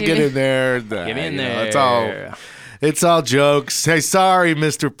 Yeah. I get in there. Get me in there. It's all jokes. Hey, sorry,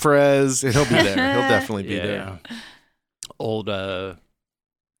 Mr. Prez. And he'll be there. He'll definitely be there. Yeah. Old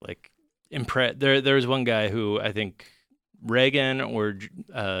like there was one guy who I think Reagan or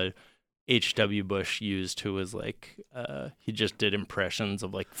H.W. Bush used, who was like he just did impressions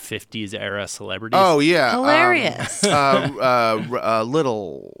of like 50s era celebrities. Oh yeah, Hilarious.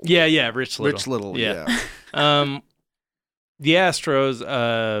 Little. yeah, Rich Little. Rich Little. Yeah. Yeah. The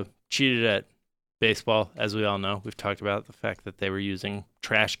Astros cheated at baseball, as we all know. We've talked about the fact that they were using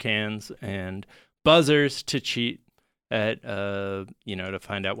trash cans and buzzers to cheat at, to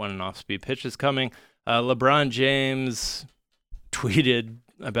find out when an off-speed pitch is coming. LeBron James tweeted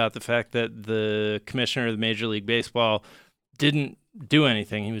about the fact that the commissioner of the Major League Baseball didn't do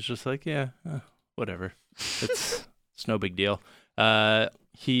anything. He was just like, yeah, whatever. It's no big deal.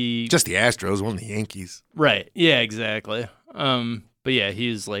 He Just the Astros, one of the Yankees. Right. Yeah, exactly. But yeah,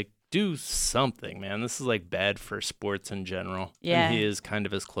 he's like, do something, man. This is like bad for sports in general. Yeah. And he is kind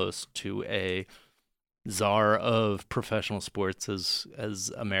of as close to a czar of professional sports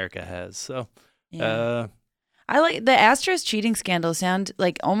as America has. So, Yeah. I like the Astros cheating scandal. Sound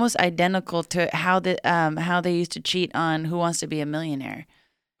like almost identical to how they used to cheat on Who Wants to Be a Millionaire.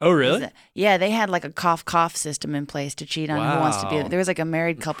 oh really? Yeah, they had like a cough system in place to cheat on Who Wants to Be. Wow. There was like a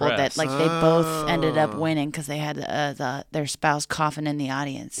married couple Impressed. that like they both ended up winning because they had their spouse coughing in the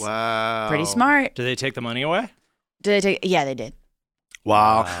audience. Wow. Pretty smart. Did they take the money away? Did they take? Yeah, they did.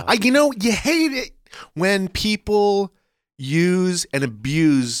 Wow. You hate it when people use and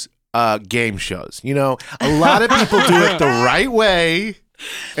abuse game shows. A lot of people do it the right way,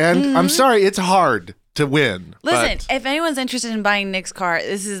 and I'm sorry, it's hard to win. Listen, but if anyone's interested in buying Nick's car,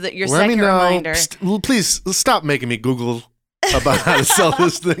 this is your let me second know. reminder. Please stop making me Google about how to sell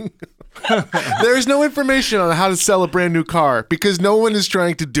this thing. There's no information on how to sell a brand new car because no one is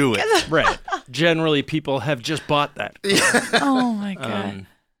trying to do it. Right. Generally, people have just bought that. Oh my god.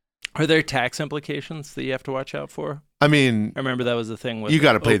 Are there tax implications that you have to watch out for? I mean, I remember that was the thing with you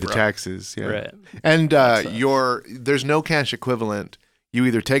got to pay the Oprah. taxes, yeah. Right. And sucks. there's no cash equivalent. You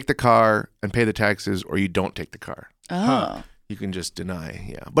either take the car and pay the taxes, or you don't take the car. Oh. You can just deny,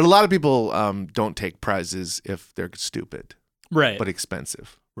 yeah. But a lot of people don't take prizes if they're stupid, Right. but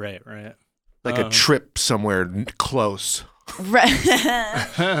expensive, Right. like a trip somewhere close.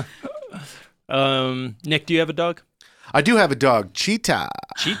 Right. Nick, do you have a dog? I do have a dog, Cheetah,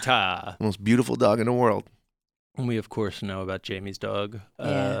 Cheetah. the most beautiful dog in the world. And we, of course, know about Jamie's dog,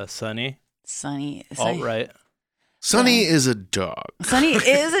 Yeah. Sunny. Sunny. All right. Sonny is a dog. Sunny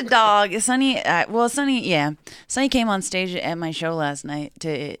is a dog. Sunny, Sunny, yeah. Sunny came on stage at my show last night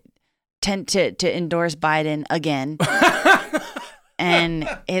to endorse Biden again. And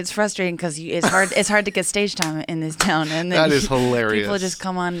it's frustrating because it's hard to get stage time in this town. And then That is hilarious. People just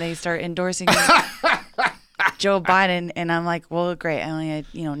come on, they start endorsing Joe Biden, and I'm like, well, great. I only had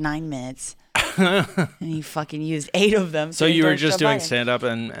 9 minutes, and he fucking used 8 of them. So to you were endorse just Joe doing Biden. stand-up,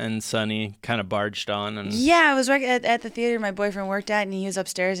 and Sunny kind of barged on. And Yeah, I was right at the theater my boyfriend worked at, and he was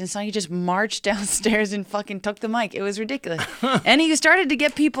upstairs, and Sonny just marched downstairs and fucking took the mic. It was ridiculous. And he started to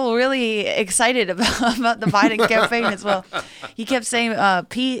get people really excited about the Biden campaign as well. He kept saying,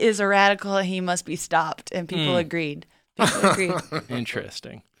 Pete is a radical, and he must be stopped, and people agreed. People agreed.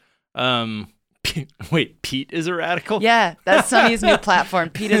 Interesting. Wait, Pete is a radical? Yeah, that's Sonny's new platform.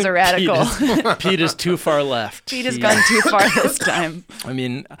 Pete is a radical. Pete is too far left. Pete has gone too far this time. I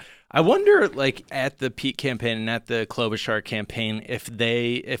mean, I wonder, like, at the Pete campaign and at the Klobuchar campaign, if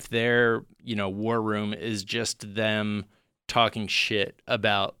their, war room is just them talking shit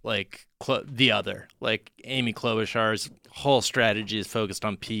about, like, the other. Like, Amy Klobuchar's whole strategy is focused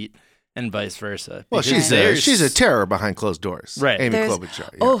on Pete and vice versa. Well, she's a terror behind closed doors. Right. Amy Klobuchar.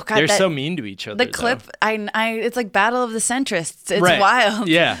 Yeah. Oh, God. They're so mean to each other. The clip, it's like Battle of the Centrists. It's Right. wild.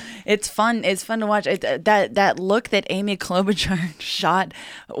 Yeah. It's fun. It's fun to watch. That look that Amy Klobuchar shot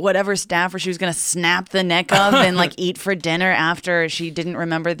whatever staffer she was going to snap the neck of and like eat for dinner after she didn't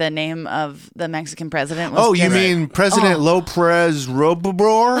remember the name of the Mexican president. Was You mean President Lopez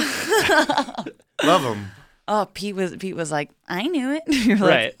Obrador? Love him. Oh, Pete was like, I knew it. You're like,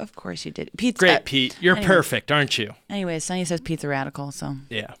 Right. of course you did. Pete's Great, Pete. You're perfect, aren't you? Anyways, Sonny says Pete's a radical, so.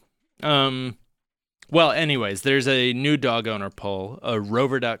 Yeah. Well, anyways, there's a new dog owner poll. A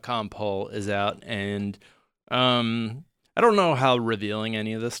Rover.com poll is out, and I don't know how revealing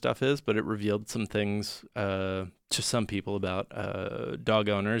any of this stuff is, but it revealed some things to some people about dog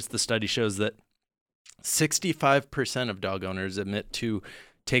owners. The study shows that 65% of dog owners admit to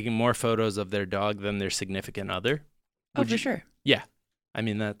taking more photos of their dog than their significant other. Oh, for sure. Yeah. I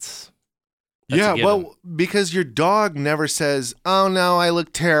mean, that's Yeah, a given. well, because your dog never says, "Oh no, I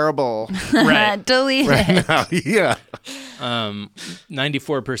look terrible." Right. Delete Right it. now, yeah.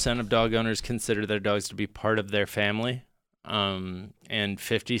 94% of dog owners consider their dogs to be part of their family, and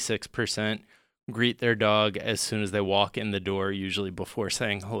 56% greet their dog as soon as they walk in the door, usually before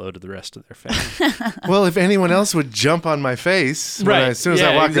saying hello to the rest of their family. Well, if anyone else would jump on my face as soon as I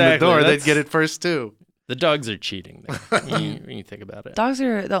Yeah, walk in the exactly. door, That's- they'd get it first too. The dogs are cheating there, when you think about it. Dogs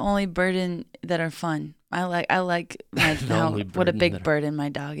are the only burden that are fun. I like only what a burden big that are- burden my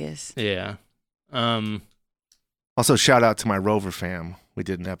dog is. Yeah. Also, shout out to my Rover fam. We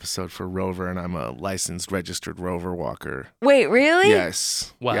did an episode for Rover, and I'm a licensed, registered Rover walker. Wait, really?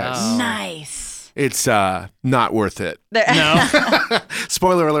 Yes. Wow. Yes. Nice. It's not worth it. No?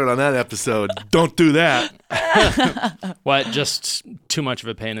 Spoiler alert on that episode. Don't do that. What, just too much of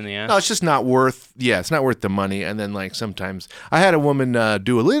a pain in the ass? No, it's just not worth. Yeah, it's not worth the money. And then like sometimes I had a woman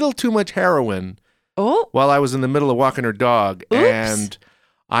do a little too much heroin Oh, while I was in the middle of walking her dog, Oops. and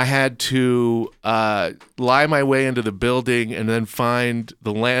I had to lie my way into the building and then find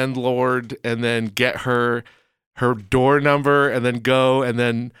the landlord and then get her door number and then go and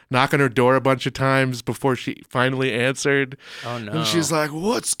then knock on her door a bunch of times before she finally answered. Oh, no. And she's like,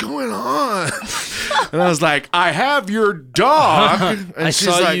 "What's going on?" And I was like, "I have your dog." And I she's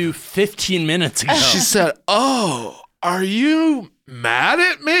saw like, you 15 minutes ago. She said, "Oh, are you mad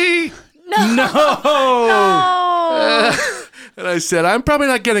at me?" No! oh. And I said, "I'm probably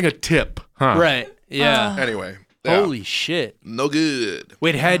not getting a tip." Huh. Right. Yeah. Anyway. yeah. Holy shit. No good.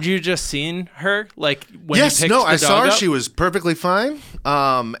 Wait, had you just seen her? Like, when Yes, you picked no, the I saw dog her. up? She was perfectly fine.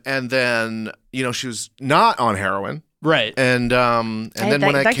 And then, she was not on heroin. Right. And then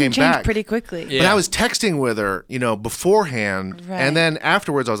when I that came can change back, pretty quickly. Yeah. but I was texting with her, beforehand. Right. And then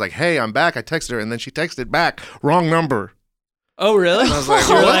afterwards, I was like, "Hey, I'm back." I texted her, and then she texted back, "Wrong number." Oh, really? I was like,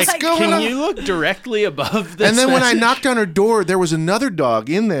 You're "What's like, going can on?" you look directly above this And then when I message? knocked on her door, there was another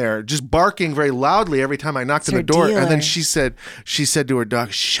dog in there just barking very loudly every time I knocked on her the door. And then dealer. she said to her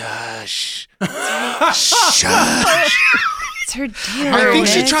dog, "Shush. Shush." It's her dealer. I think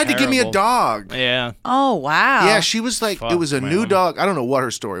she Rick. tried to give me a Terrible. dog. Yeah. Oh, wow. Yeah, she was like, Fuck, it was a new man. dog. I don't know what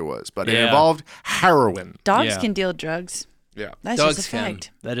her story was, but it Yeah. involved heroin. Dogs Yeah. can deal drugs. Yeah. That's Dogs just a can.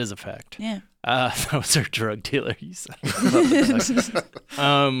 fact. That is a fact. Yeah. That was her drug dealer, you said.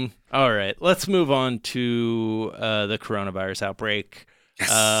 All right. Let's move on to the coronavirus outbreak.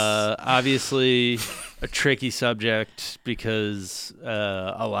 Obviously, a tricky subject because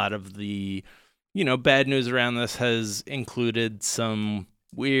a lot of the, bad news around this has included some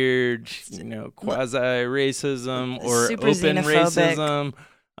weird, quasi-racism or Super open xenophobic.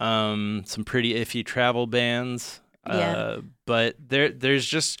 racism, some pretty iffy travel bans. Yeah. But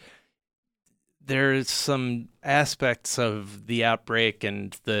there's some aspects of the outbreak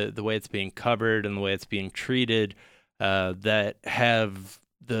and the way it's being covered and the way it's being treated that have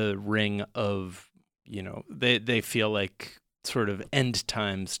the ring of, they feel like sort of end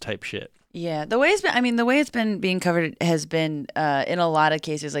times type shit. Yeah, the way it's been being covered has been in a lot of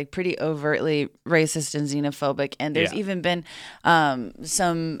cases like pretty overtly racist and xenophobic, and there's Yeah. even been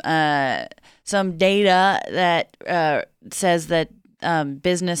some data that says that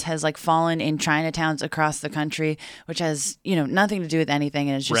business has like fallen in Chinatowns across the country, which has nothing to do with anything,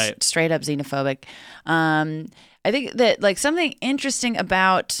 and it's just Right. straight up xenophobic. I think that like something interesting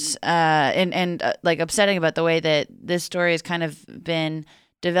about and like upsetting about the way that this story has kind of been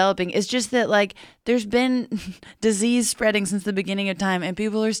developing is just that like there's been disease spreading since the beginning of time, and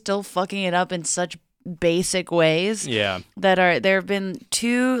people are still fucking it up in such basic ways. Yeah. There have been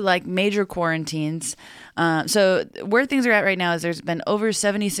 2 like major quarantines. So where things are at right now is there's been over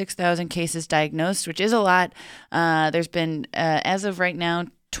 76,000 cases diagnosed, which is a lot. There's been as of right now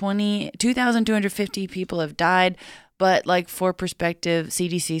 2,250 people have died, but like for perspective,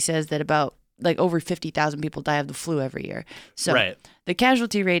 CDC says that about like over 50,000 people die of the flu every year. So the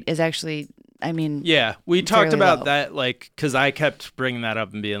casualty rate is actually, I mean, yeah, we talked about low. that, like, because I kept bringing that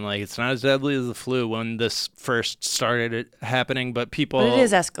up and being like, it's not as deadly as the flu when this first started happening, but people... But it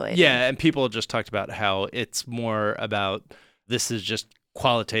is escalating. Yeah, and people just talked about how it's more about this is just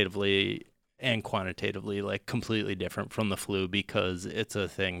qualitatively and quantitatively, like, completely different from the flu because it's a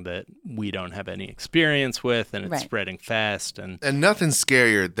thing that we don't have any experience with, and it's spreading fast. And nothing's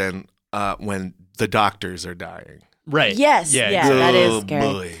scarier than when the doctors are dying. Right. Yes. Yeah, that is scary.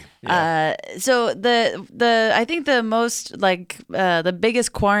 Boy. Yeah. So the I think the most like the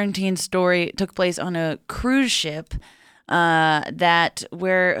biggest quarantine story took place on a cruise ship that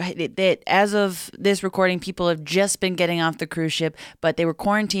as of this recording, people have just been getting off the cruise ship, but they were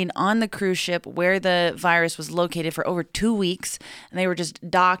quarantined on the cruise ship where the virus was located for over 2 weeks, and they were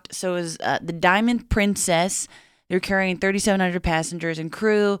just docked. So it was the Diamond Princess. They're carrying 3,700 passengers and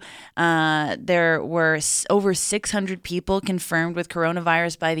crew. There were over 600 people confirmed with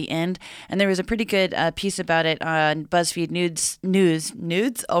coronavirus by the end. And there was a pretty good piece about it on BuzzFeed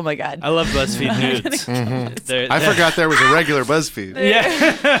Nudes? Oh, my God. I love BuzzFeed Nudes. I forgot there was a regular BuzzFeed. Yeah.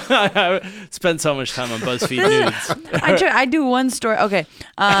 I spent so much time on BuzzFeed Nudes. I do one story. Okay.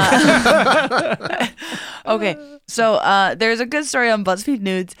 Okay. So there's a good story on BuzzFeed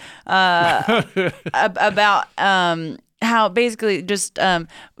Nudes about how basically just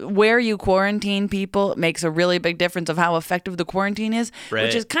where you quarantine people makes a really big difference of how effective the quarantine is,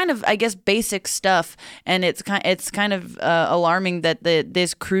 which is kind of, I guess, basic stuff. And it's kind of alarming that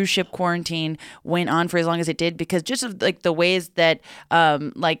this cruise ship quarantine went on for as long as it did, because just of like the ways that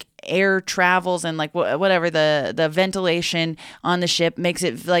like air travels and like whatever the ventilation on the ship makes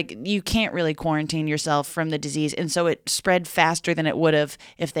it like you can't really quarantine yourself from the disease, and so it spread faster than it would have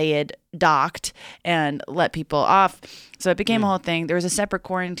if they had docked and let people off. So it became a whole thing. There was a separate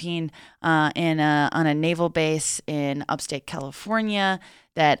quarantine on a naval base in upstate California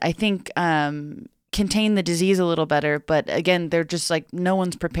that I think contain the disease a little better, but again, they're just like no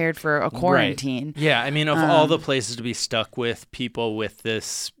one's prepared for a quarantine. Right. Yeah, I mean, of all the places to be stuck with people with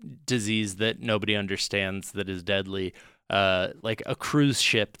this disease that nobody understands that is deadly, like a cruise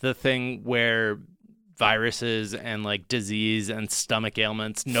ship, the thing where viruses and like disease and stomach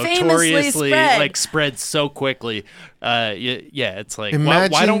ailments notoriously like spread so quickly. Yeah, it's like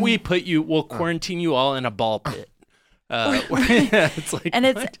why don't we we'll quarantine you all in a ball pit. It's like, and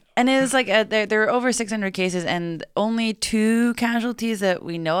it's like there are over 600 cases and only 2 casualties that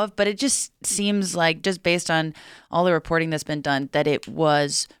we know of, but it just seems like, just based on all the reporting that's been done, that it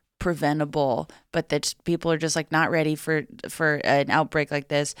was preventable, but that people are just like not ready for an outbreak like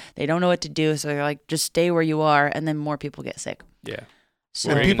this. They don't know what to do, so they're like, just stay where you are, and then more people get sick. Yeah.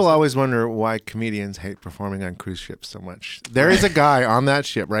 So, and people always wonder why comedians hate performing on cruise ships so much. There is a guy on that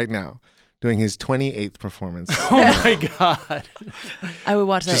ship right now doing his 28th performance. Oh my God. I would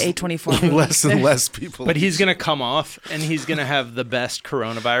watch that A24 movie. Less and less people. But he's going to come off and he's going to have the best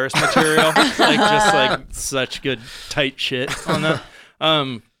coronavirus material. Like just like such good tight shit on that.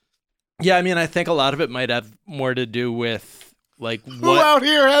 Yeah, I mean, I think a lot of it might have more to do with like who out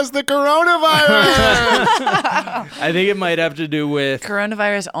here has the coronavirus? I think it might have to do with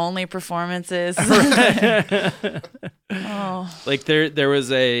coronavirus only performances. Oh. Like there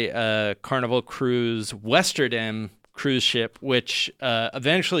was a Carnival Cruise Westerdam cruise ship which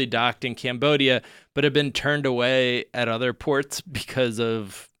eventually docked in Cambodia, but had been turned away at other ports because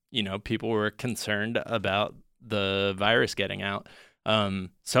of, people were concerned about the virus getting out.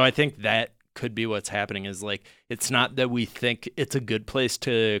 So I think that could be what's happening, is like, it's not that we think it's a good place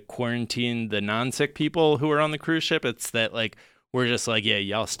to quarantine the non-sick people who are on the cruise ship. It's that like, we're just like, yeah,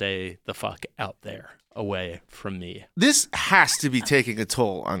 y'all stay the fuck out there away from me. This has to be taking a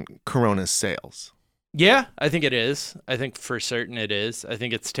toll on Corona's sales. Yeah, I think it is. I think for certain it is. I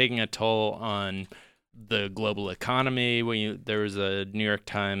think it's taking a toll on the global economy. There was a New York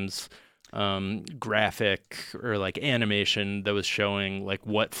Times graphic or like animation that was showing like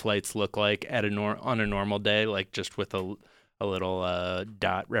what flights look like at on a normal day, like just with a little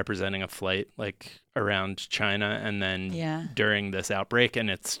dot representing a flight like around China, and then during this outbreak, and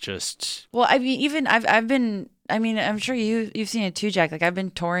it's just well, I mean, even I've been I mean, I'm sure you've seen it too, Jack. Like I've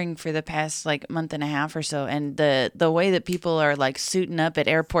been touring for the past like month and a half or so, and the way that people are like suiting up at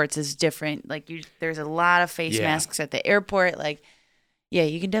airports is different. Like there's a lot of face masks at the airport. Like, yeah,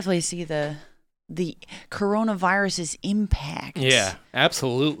 you can definitely see the coronavirus's impact. Yeah,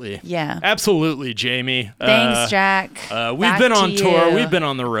 absolutely. Yeah. Well, Jamie. Thanks, Jack. We've been on tour. We've been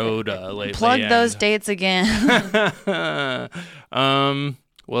on the road lately. Plug those dates again.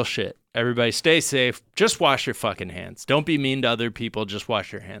 Well, shit. Everybody stay safe. Just wash your fucking hands. Don't be mean to other people. Just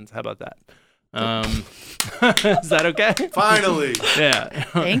wash your hands. How about that? Is that okay? Finally. Yeah.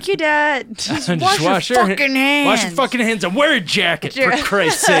 Thank you, Dad. Just wash your fucking hands. Wash your fucking hands and wear a jacket, for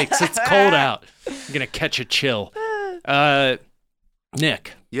Christ's sakes. It's cold out. You're going to catch a chill.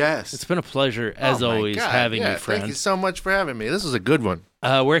 Nick. Yes. It's been a pleasure, as always, having you, friend. Thank you so much for having me. This was a good one.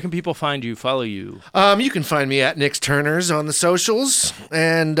 Where can people find you, follow you? You can find me at Nick's Turners on the socials.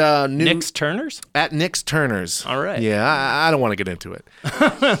 And Nick's Turners? At Nick's Turners. All right. Yeah, I don't want to get into it.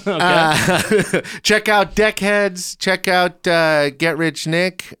 Check out Deckheads. Check out Get Rich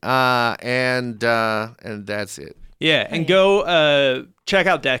Nick. And that's it. Yeah, and go check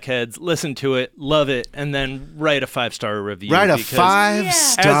out Deckheads, listen to it, love it, and then write a 5-star review. Write a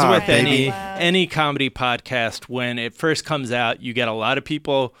 5-star, as with baby. any comedy podcast, when it first comes out, you get a lot of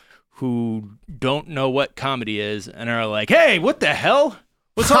people who don't know what comedy is and are like, "Hey, what the hell?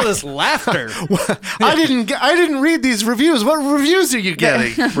 What's all this laughter?" I didn't read these reviews. What reviews are you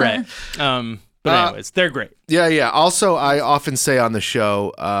getting? Right. But anyways, they're great. Yeah. Also, I often say on the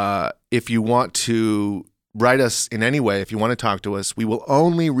show, if you want to write us in any way, if you want to talk to us, we will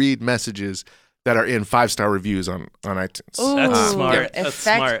only read messages that are in 5-star reviews on iTunes. Ooh, that's smart. That's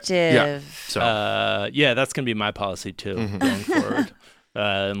effective. smart. Yeah. That's going to be my policy too, going forward.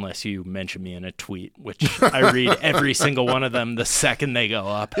 Unless you mention me in a tweet, which I read every single one of them the second they go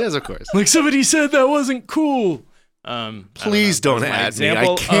up. Yes, of course. Like, somebody said that wasn't cool. Please don't add me.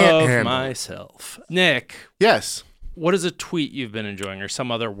 I can't handle myself. Nick. Yes. What is a tweet you've been enjoying or some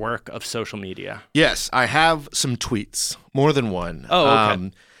other work of social media? Yes, I have some tweets, more than one. Oh,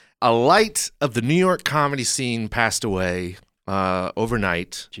 okay. A light of the New York comedy scene passed away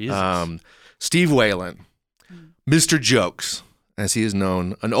overnight. Jesus. Steve Whalen, Mr. Jokes, as he is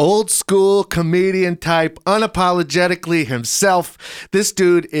known, an old school comedian type, unapologetically himself. This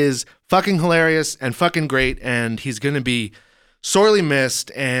dude is fucking hilarious and fucking great, and he's going to be sorely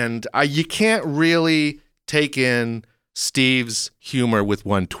missed, and you can't really take in Steve's humor with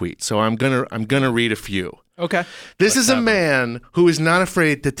one tweet. So I'm gonna read a few. Okay. This is a man who is not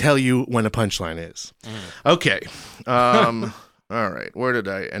afraid to tell you when a punchline is. Okay. All right. Where did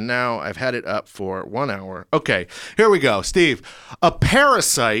I? And now I've had it up for 1 hour. Okay. Here we go. Steve. A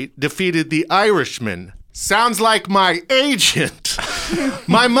parasite defeated the Irishman. Sounds like my agent.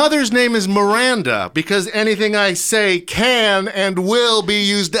 My mother's name is Miranda because anything I say can and will be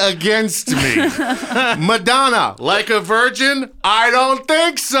used against me. Madonna, like a virgin? I don't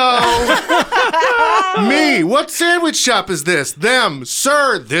think so. Me, what sandwich shop is this? Them,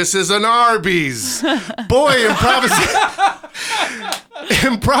 sir, this is an Arby's. Boy,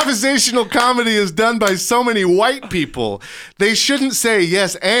 improvisational comedy is done by so many white people. They shouldn't say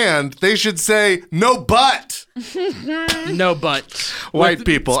yes and, they should say no but. No but. White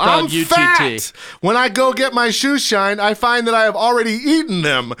people. I'm fat. When I go get my shoes shined, I find that I have already eaten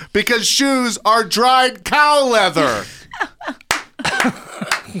them because shoes are dried cow leather.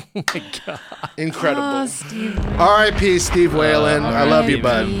 Oh my God. Incredible. Oh, Steve. R.I.P. Steve Whalen. I love you,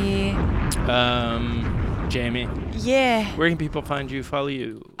 bud. Jamie. Yeah. Where can people find you, follow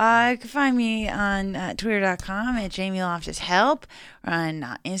you? You can find me on twitter.com at Jamie Loftus Help, or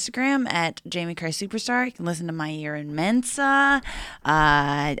on Instagram at Jamie Christ Superstar. You can listen to my year in Mensa.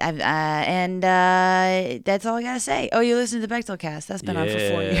 And that's all I got to say. Oh, you listen to the Bechtel Cast. That's been on for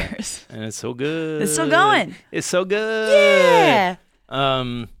 4 years. And it's so good. It's still going. It's so good. Yeah.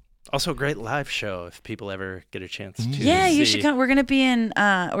 Also a great live show if people ever get a chance to Yeah, see. you should come. We're gonna be in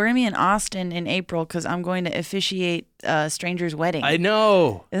Austin in April because I'm going to officiate a stranger's wedding. I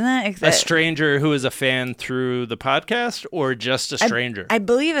know. Isn't that exciting? A stranger who is a fan through the podcast, or just a stranger? I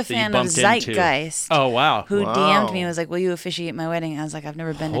believe a fan of Zeitgeist. Oh wow! Who DM'd me and was like, "Will you officiate my wedding?" I was like, "I've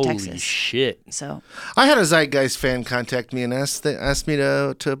never been to Texas." Holy shit! So I had a Zeitgeist fan contact me and asked me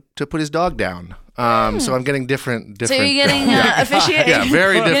to put his dog down. So I'm getting different. So you're getting officiated. Yeah,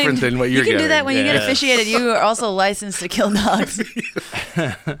 very different than what you're getting. You can do that when you get officiated. You are also licensed to kill dogs.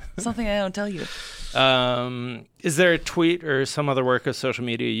 Something I don't tell you. Is there a tweet or some other work of social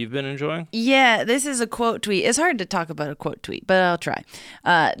media you've been enjoying? Yeah, this is a quote tweet. It's hard to talk about a quote tweet, but I'll try.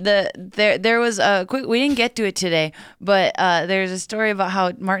 There was a quick. We didn't get to it today, but there's a story about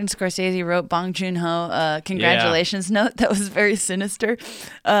how Martin Scorsese wrote Bong Joon-ho a congratulations note that was very sinister,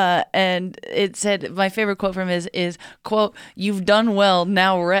 and it said, my favorite quote from him is quote, "You've done well,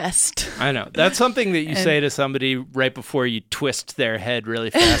 now rest." I know. That's something that you say to somebody right before you twist their head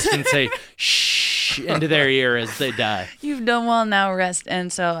really fast and say shh into their ear as they die. You've done well, now rest.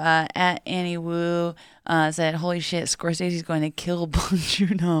 And so at Annie Wu said, "Holy shit, Scorsese's going to kill Bong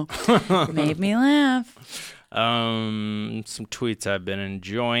Joon-ho." Made me laugh. Some tweets I've been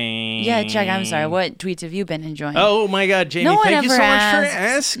enjoying. Yeah, Chuck, I'm sorry. What tweets have you been enjoying? Oh my God, Jamie, no one thank you so asked. much for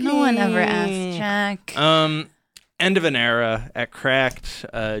asking. No one ever asked, Jack. End of an era at Cracked.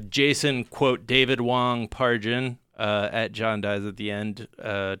 Jason, quote, David Wong Parjin, at John Dies at the End,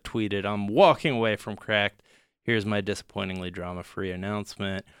 tweeted, "I'm walking away from Cracked. Here's my disappointingly drama-free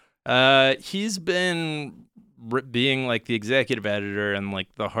announcement." He's been being like the executive editor and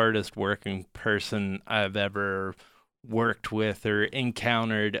like the hardest working person I've ever worked with or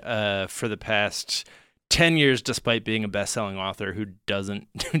encountered for the past 10 years, despite being a best-selling author who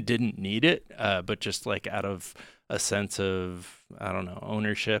didn't need it, but just like out of a sense of, I don't know,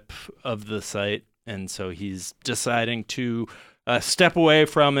 ownership of the site. And so he's deciding to step away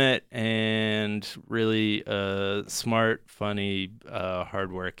from it, and really smart, funny,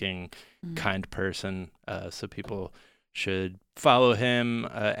 hardworking, kind person. So people should follow him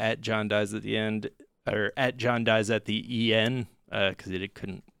at John Dies at the End, or at John Dies at the EN, because he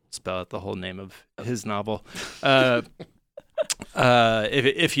couldn't spell out the whole name of his novel.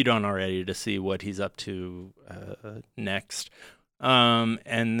 If you don't already, to see what he's up to next.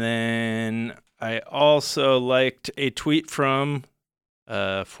 And then I also liked a tweet from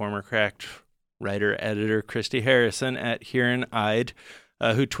former Cracked writer-editor Christy Harrison at Herein-Eyed,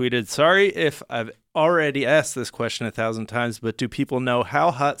 who tweeted, "Sorry if I've already asked this question 1,000 times, but do people know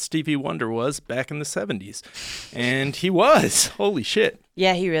how hot Stevie Wonder was back in the 70s? And he was. Holy shit.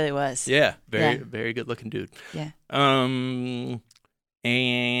 Yeah, he really was. Yeah, very good-looking dude. Yeah. And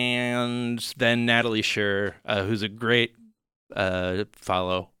then Natalie Scher, who's a great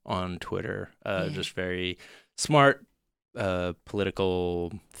follow on Twitter, just very smart,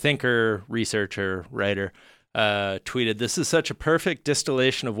 political thinker, researcher, writer, tweeted, "This is such a perfect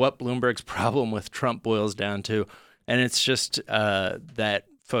distillation of what Bloomberg's problem with Trump boils down to." And it's just that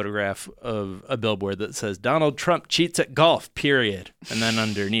photograph of a billboard that says, "Donald Trump cheats at golf, period." And then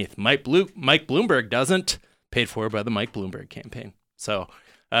underneath, Mike Bloomberg doesn't, paid for by the Mike Bloomberg campaign. So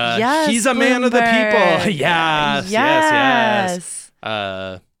yes, he's a man of the people. Yes.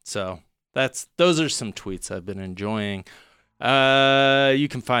 So those are some tweets I've been enjoying. You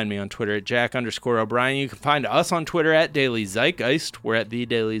can find me on Twitter at Jack_O'Brien. You can find us on Twitter at Daily Zeitgeist. We're at The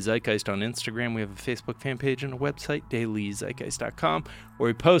Daily Zeitgeist on Instagram. We have a Facebook fan page and a website, dailyzeitgeist.com, where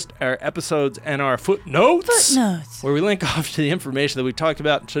we post our episodes and our footnotes, where we link off to the information that we talked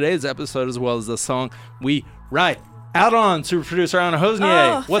about in today's episode, as well as the song we write out on. Super producer Anna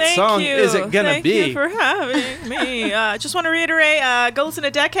Hosnier. What song is it going to be? Thank you for having me. Just want to reiterate, go listen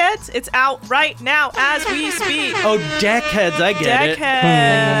to Deckheads. It's out right now as we speak. Oh, Deckheads. I get it.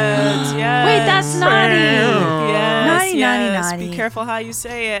 Deckheads. Yes. Wait, that's naughty. Yes. Naughty. Be careful how you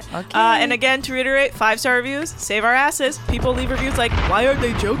say it. Okay. And again, to reiterate, 5-star reviews. Save our asses. People leave reviews like, "Why are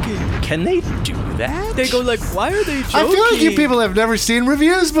they joking?" Can they do that? They go like, "Why are they joking?" I feel like you people have never seen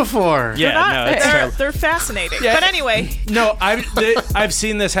reviews before. Yeah, it's terrible. They're fascinating. Yeah. But anyway. No, I've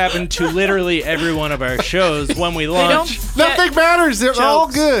seen this happen to literally every one of our shows when we launch. Nothing matters. They're all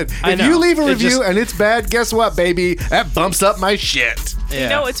good. I If know. you leave a review and it's bad, guess what, baby? That bumps up my shit. Yeah. You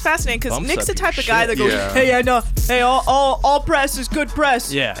know, it's fascinating because Bumps Nick's up the type your of guy shit. that goes, Yeah. "Hey, I know. Hey, all press is good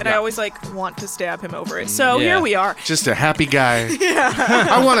press." Yeah. And I always want to stab him over it. So Yeah. here we are. Just a happy guy.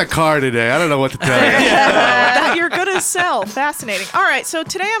 I want a car today. I don't know what to tell you. That you're gonna sell. Fascinating. All right, so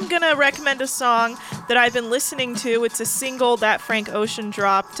today I'm gonna recommend a song that I've been listening to. It's a single that Frank Ocean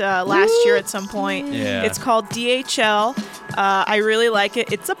dropped last year at some point. Yeah. It's called DHL. I really like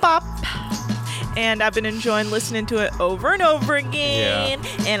it. It's a bop. And I've been enjoying listening to it over and over again.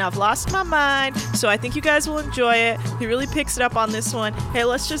 And I've lost my mind. So I think you guys will enjoy it. He really picks it up on this one. Hey,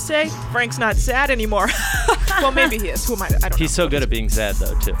 let's just say Frank's not sad anymore. Well, maybe he is. Who am I? I don't know. He's so good at being sad,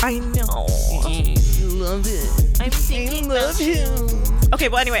 though, too. I know. Love it. I'm thinking of him. Okay,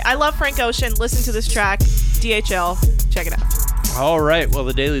 well, anyway, I love Frank Ocean. Listen to this track, DHL. Check it out. All right. Well,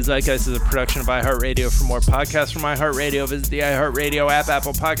 the Daily Zeitgeist is a production of iHeartRadio. For more podcasts from iHeartRadio, visit the iHeartRadio app,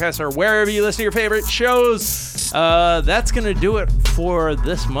 Apple Podcasts, or wherever you listen to your favorite shows. That's going to do it for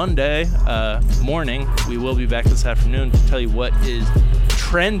this Monday morning. We will be back this afternoon to tell you what is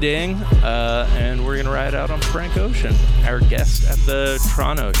trending, and we're going to ride out on Frank Ocean, our guest at the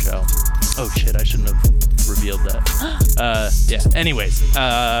Toronto show. Oh, shit, I shouldn't have revealed that. Yeah, anyways,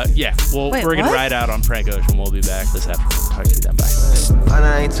 we're going to ride out on Frank Ocean. We'll be back this afternoon. Talk to you then. Bye. And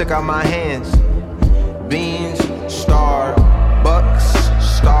I ain't took out my hands. Beans, star, bucks,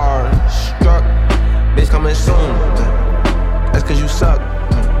 star, struck. Bitch coming soon. That's cause you suck.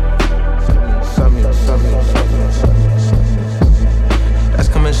 Suck me. That's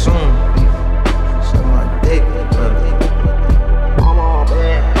coming soon. Suck my dick. I'm on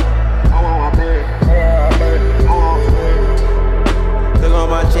bed. Look on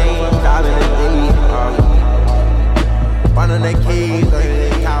my chain, dialing in the Finding that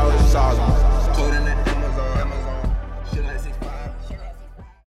keys.